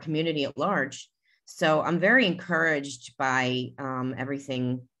for our community at large. So I'm very encouraged by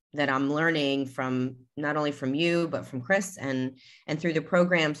everything that I'm learning from, not only from you, but from Chris and through the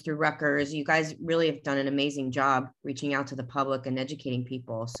programs through Rutgers. You guys really have done an amazing job reaching out to the public and educating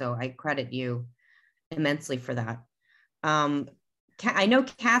people. So I credit you immensely for that. I know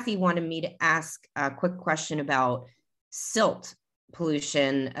Kathy wanted me to ask a quick question about silt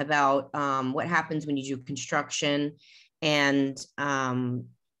pollution, about what happens when you do construction, and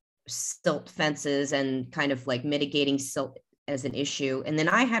silt fences, and kind of like mitigating silt as an issue. And then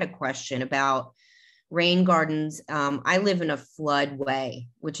I had a question about rain gardens. I live in a floodway,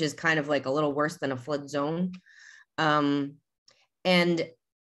 which is kind of like a little worse than a flood zone. And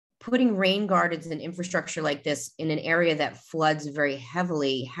putting rain gardens and infrastructure like this in an area that floods very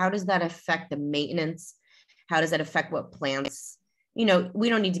heavily, how does that affect the maintenance? How does that affect what plants? We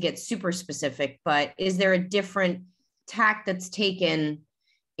don't need to get super specific, but is there a different tack that's taken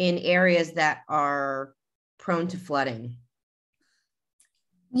in areas that are prone to flooding?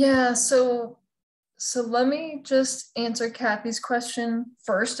 Yeah, so let me just answer Kathy's question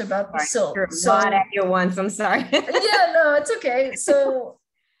first about the silt. A lot at you once, I'm sorry. Yeah, no, it's okay.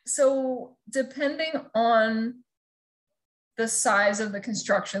 So depending on the size of the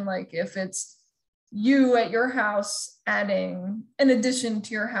construction, like if it's you at your house adding an addition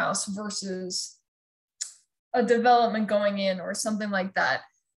to your house versus a development going in or something like that,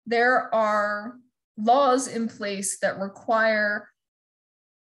 there are laws in place that require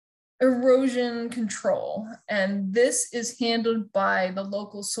erosion control. And this is handled by the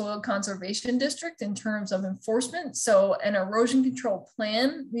local soil conservation district in terms of enforcement. So an erosion control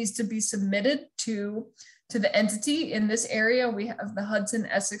plan needs to be submitted to the entity. In this area, we have the Hudson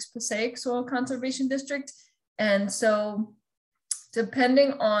Essex Passaic Soil Conservation District. And so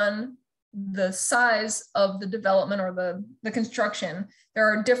depending on the size of the development or the construction, there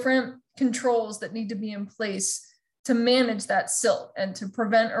are different controls that need to be in place to manage that silt and to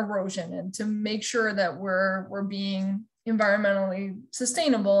prevent erosion and to make sure that we're being environmentally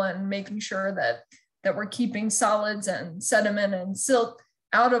sustainable and making sure that we're keeping solids and sediment and silt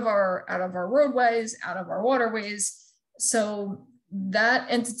out of our roadways, out of our waterways. So that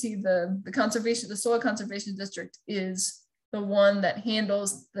entity, the soil conservation district, is the one that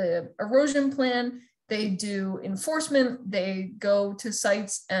handles the erosion plan. They do enforcement. They go to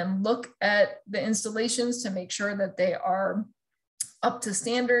sites and look at the installations to make sure that they are up to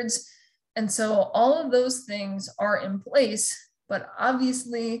standards. And so all of those things are in place, but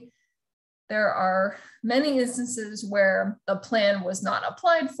obviously there are many instances where the plan was not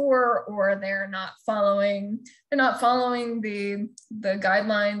applied for, or they're not following the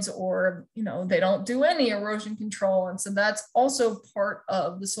guidelines, or they don't do any erosion control. And so that's also part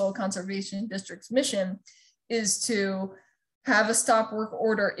of the Soil Conservation District's mission, is to have a stop work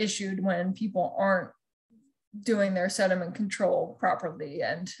order issued when people aren't doing their sediment control properly.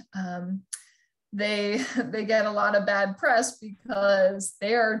 And they get a lot of bad press because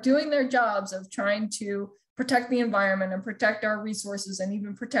they are doing their jobs of trying to protect the environment and protect our resources and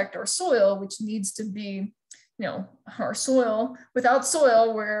even protect our soil, which needs to be, our soil. Without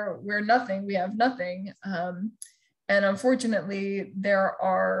soil, we're nothing. We have nothing. And unfortunately, there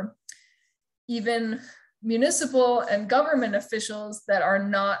are even municipal and government officials that are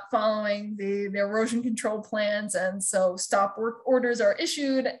not following the erosion control plans. And so stop work orders are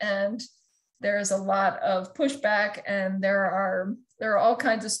issued, and there's a lot of pushback, and there are all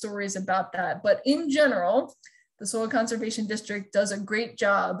kinds of stories about that. But in general, the Soil Conservation District does a great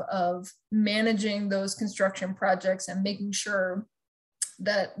job of managing those construction projects and making sure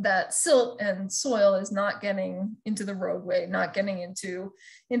that silt and soil is not getting into the roadway, not getting into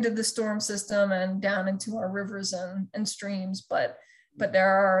the storm system and down into our rivers and streams. But there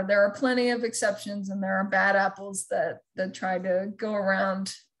are plenty of exceptions, and there are bad apples that try to go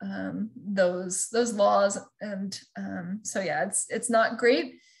around those laws. And so yeah, it's not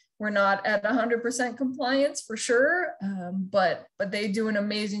great. We're not at 100% compliance for sure, but they do an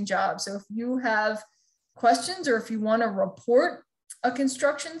amazing job. So if you have questions, or if you want to report a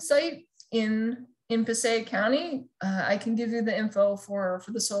construction site in in Passaic County, I can give you the info for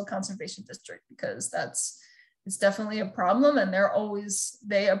the Soil Conservation District, because it's definitely a problem, and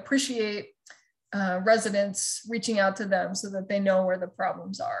they appreciate residents reaching out to them so that they know where the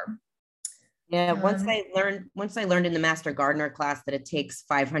problems are. Yeah, once I learned in the Master Gardener class that it takes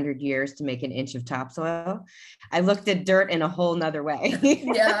 500 years to make an inch of topsoil, I looked at dirt in a whole nother way.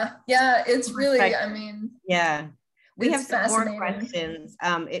 yeah, it's really, I mean, yeah. We have some more questions.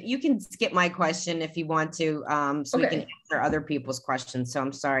 You can skip my question if you want to, so we can answer other people's questions. So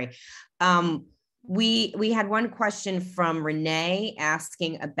I'm sorry. We had one question from Renee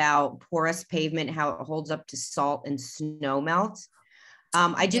asking about porous pavement, how it holds up to salt and snow melt.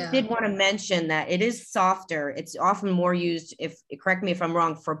 I just did want to mention that it is softer. It's often more used, correct me if I'm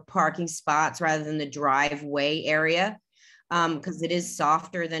wrong, for parking spots rather than the driveway area, because it is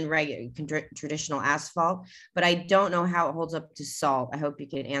softer than regular traditional asphalt, but I don't know how it holds up to salt. I hope you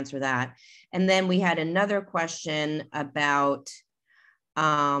can answer that. And then we had another question about,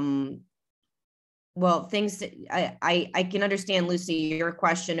 well, things that I can understand, Lucy, your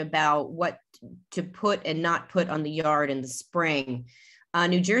question about what to put and not put on the yard in the spring.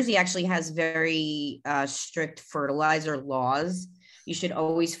 New Jersey actually has very strict fertilizer laws. You should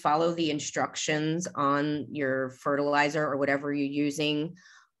always follow the instructions on your fertilizer or whatever you're using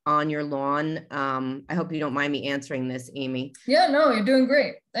on your lawn. I hope you don't mind me answering this, Amy. Yeah, no, you're doing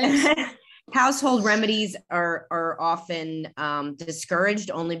great. Thanks. Household remedies are often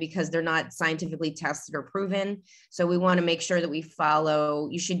discouraged only because they're not scientifically tested or proven. So we want to make sure that we follow.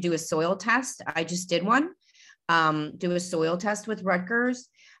 You should do a soil test. I just did one. Do a soil test with Rutgers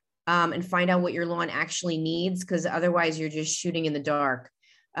and find out what your lawn actually needs, because otherwise you're just shooting in the dark.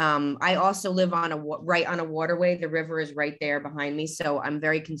 I also live right on a waterway. The river is right there behind me. So I'm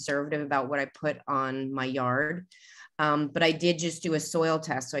very conservative about what I put on my yard. But I did just do a soil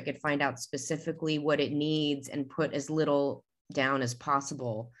test so I could find out specifically what it needs and put as little down as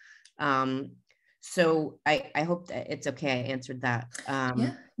possible. So I hope that it's okay. I answered that.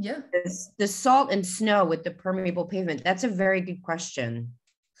 Yeah. The salt and snow with the permeable pavement, that's a very good question.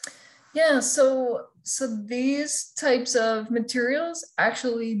 Yeah, so these types of materials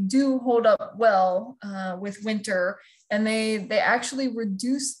actually do hold up well with winter, and they actually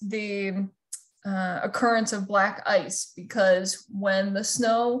reduce the occurrence of black ice, because when the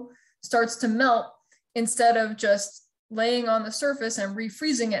snow starts to melt, instead of just laying on the surface and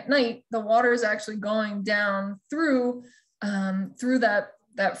refreezing at night, the water is actually going down through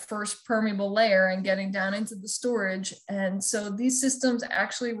that first permeable layer and getting down into the storage. And so these systems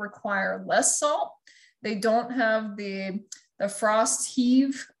actually require less salt. They don't have the frost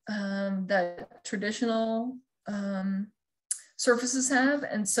heave that traditional surfaces have.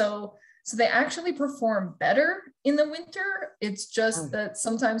 And so they actually perform better in the winter. It's just that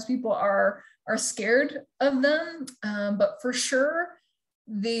sometimes people are scared of them. But for sure,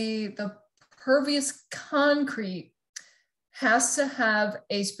 the pervious concrete has to have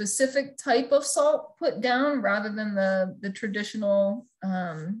a specific type of salt put down rather than the traditional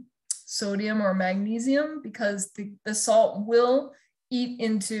sodium or magnesium, because the salt will eat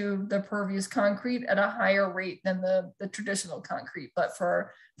into the pervious concrete at a higher rate than the traditional concrete. But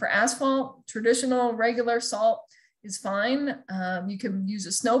for asphalt, traditional regular salt is fine. You can use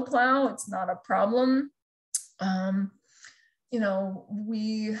a snow plow, it's not a problem.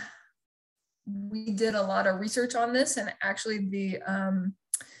 We did a lot of research on this, and actually the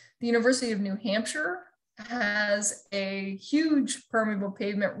University of New Hampshire has a huge permeable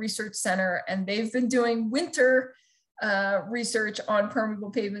pavement research center, and they've been doing winter research on permeable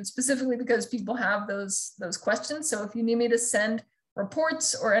pavement specifically because people have those questions. So if you need me to send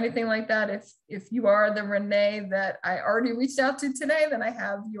reports or anything like that, if you are the Renee that I already reached out to today, then I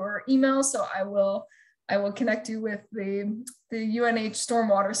have your email, so I will connect you with the UNH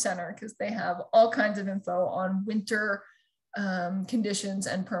Stormwater Center, because they have all kinds of info on winter conditions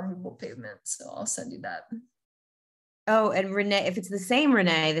and permeable pavement. So I'll send you that. Oh, and Renee, if it's the same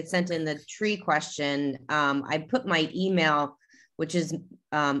Renee that sent in the tree question, I put my email, which is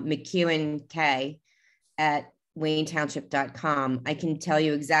mcewank@waynetownship.com. I can tell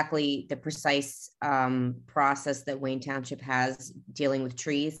you exactly the precise process that Wayne Township has dealing with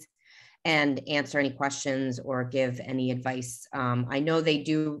trees, and answer any questions or give any advice. I know they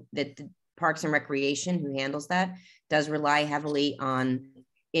do that. The Parks and Recreation, who handles that, does rely heavily on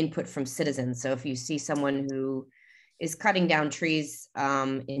input from citizens. So if you see someone who is cutting down trees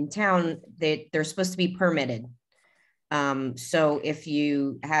in town, they're supposed to be permitted. So if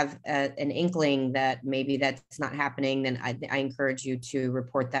you have an inkling that maybe that's not happening, then I encourage you to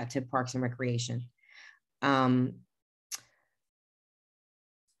report that to Parks and Recreation.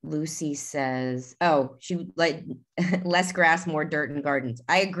 Lucy says, oh, she like less grass, more dirt and gardens.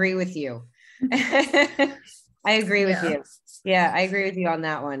 I agree with you. I agree with you. Yeah, I agree with you on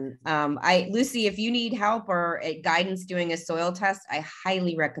that one. Lucy, if you need help or guidance doing a soil test, I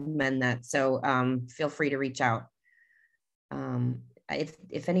highly recommend that. So feel free to reach out.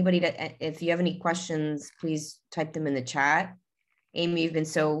 If anybody, if you have any questions, please type them in the chat. Amy, you've been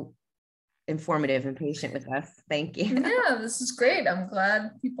so informative and patient with us. Thank you. Yeah, this is great. I'm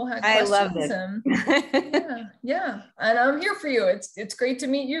glad people had questions. I love this. Yeah, and I'm here for you. It's great to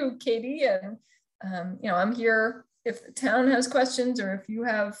meet you, Katie. And I'm here if the town has questions or if you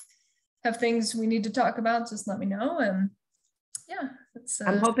have things we need to talk about. Just let me know. And yeah,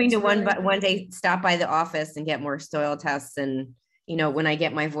 I'm hoping to one day stop by the office and get more soil tests, and when I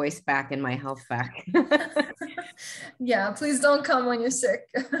get my voice back and my health back. Yeah, please don't come when you're sick.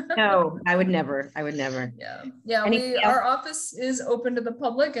 No, I would never. Yeah. Our office is open to the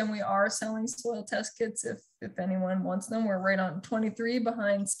public, and we are selling soil test kits if anyone wants them. We're right on 23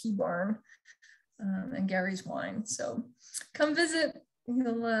 behind Ski Barn and Gary's Wine. So come visit.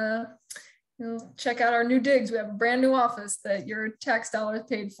 You'll check out our new digs. We have a brand new office that your tax dollars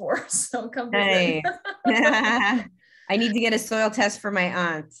paid for. So come visit. Hey. I need to get a soil test for my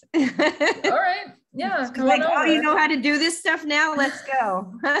aunt. All right. Yeah. Come like, oh, you know how to do this stuff now? Let's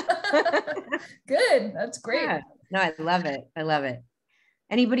go. Good. That's great. Yeah. No, I love it.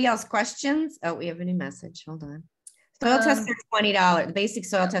 Anybody else questions? Oh, we have a new message. Hold on. Soil tests are $20. The basic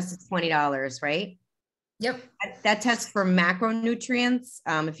soil test is $20, right? Yep. That tests for macronutrients.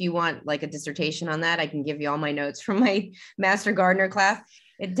 If you want like a dissertation on that, I can give you all my notes from my master gardener class.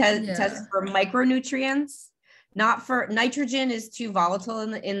 It tests for micronutrients. Not for nitrogen is too volatile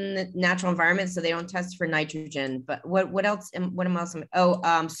in the natural environment, so they don't test for nitrogen. But what else?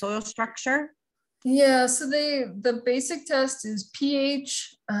 Soil structure. Yeah, so the basic test is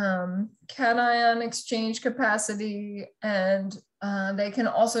pH, cation exchange capacity, and they can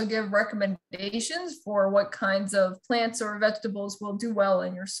also give recommendations for what kinds of plants or vegetables will do well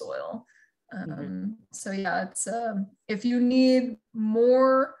in your soil. So yeah, it's if you need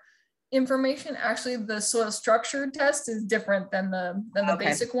more information, actually the soil structure test is different than the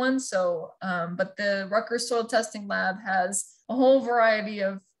basic one. So but the Rutgers Soil Testing Lab has a whole variety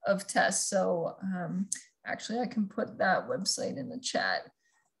of tests. So actually I can put that website in the chat.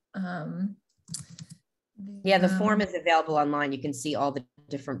 The form is available online. You can see all the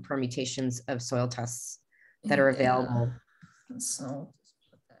different permutations of soil tests that are available. So just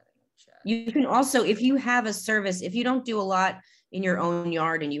put that in the chat. You can also, if you have a service, if you don't do a lot in your own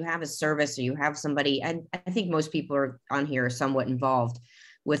yard and you have a service or you have somebody, and I think most people are on here are somewhat involved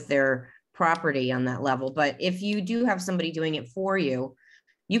with their property on that level. But if you do have somebody doing it for you,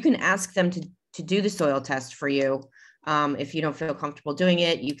 you can ask them to do the soil test for you. If you don't feel comfortable doing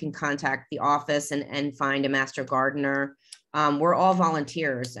it, you can contact the office and find a master gardener. We're all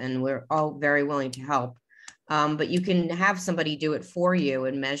volunteers and we're all very willing to help. But you can have somebody do it for you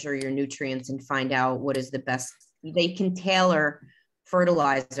and measure your nutrients and find out what is the best. They can tailor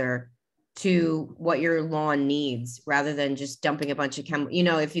fertilizer to what your lawn needs rather than just dumping a bunch of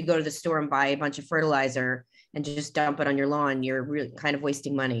if you go to the store and buy a bunch of fertilizer and just dump it on your lawn, you're really kind of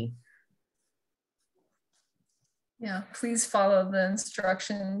wasting money. Yeah, please follow the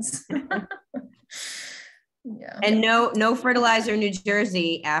instructions. Yeah. And no fertilizer in New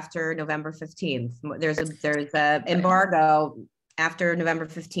Jersey after November 15th. There's a embargo after November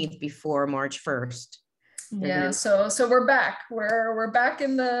 15th before March 1st. Yeah, so we're back. We're back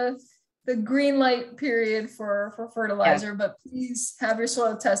in the green light period for fertilizer, but please have your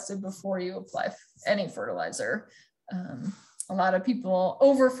soil tested before you apply any fertilizer. A lot of people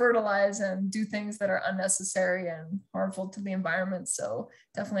over fertilize and do things that are unnecessary and harmful to the environment. So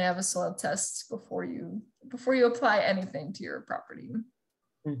definitely have a soil test before you apply anything to your property.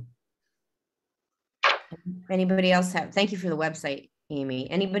 Anybody else thank you for the website,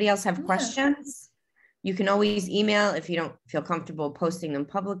 Amy. Anybody else have questions? You can always email if you don't feel comfortable posting them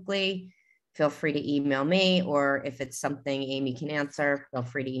publicly. Feel free to email me, or if it's something Amy can answer, feel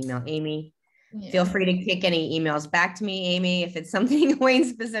free to email Amy. Yeah. Feel free to kick any emails back to me, Amy, if it's something Wayne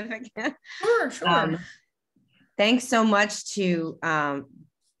specific. Sure. Thanks so much to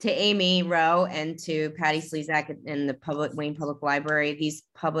Amy Rowe and to Patty Slezak and the Wayne Public Library. These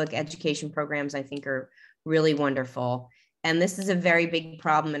public education programs, I think, are really wonderful. And this is a very big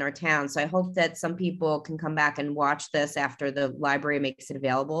problem in our town. So I hope that some people can come back and watch this after the library makes it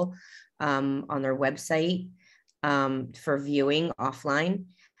available on their website for viewing offline.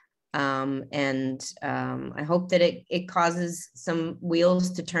 I hope that it causes some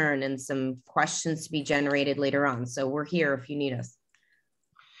wheels to turn and some questions to be generated later on. So we're here if you need us.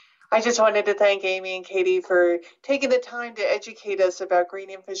 I just wanted to thank Amy and Katie for taking the time to educate us about green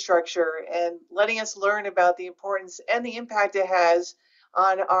infrastructure and letting us learn about the importance and the impact it has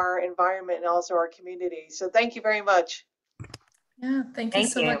on our environment and also our community. So thank you very much. Yeah, thank you Thank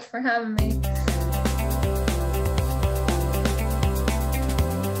so you. much for having me.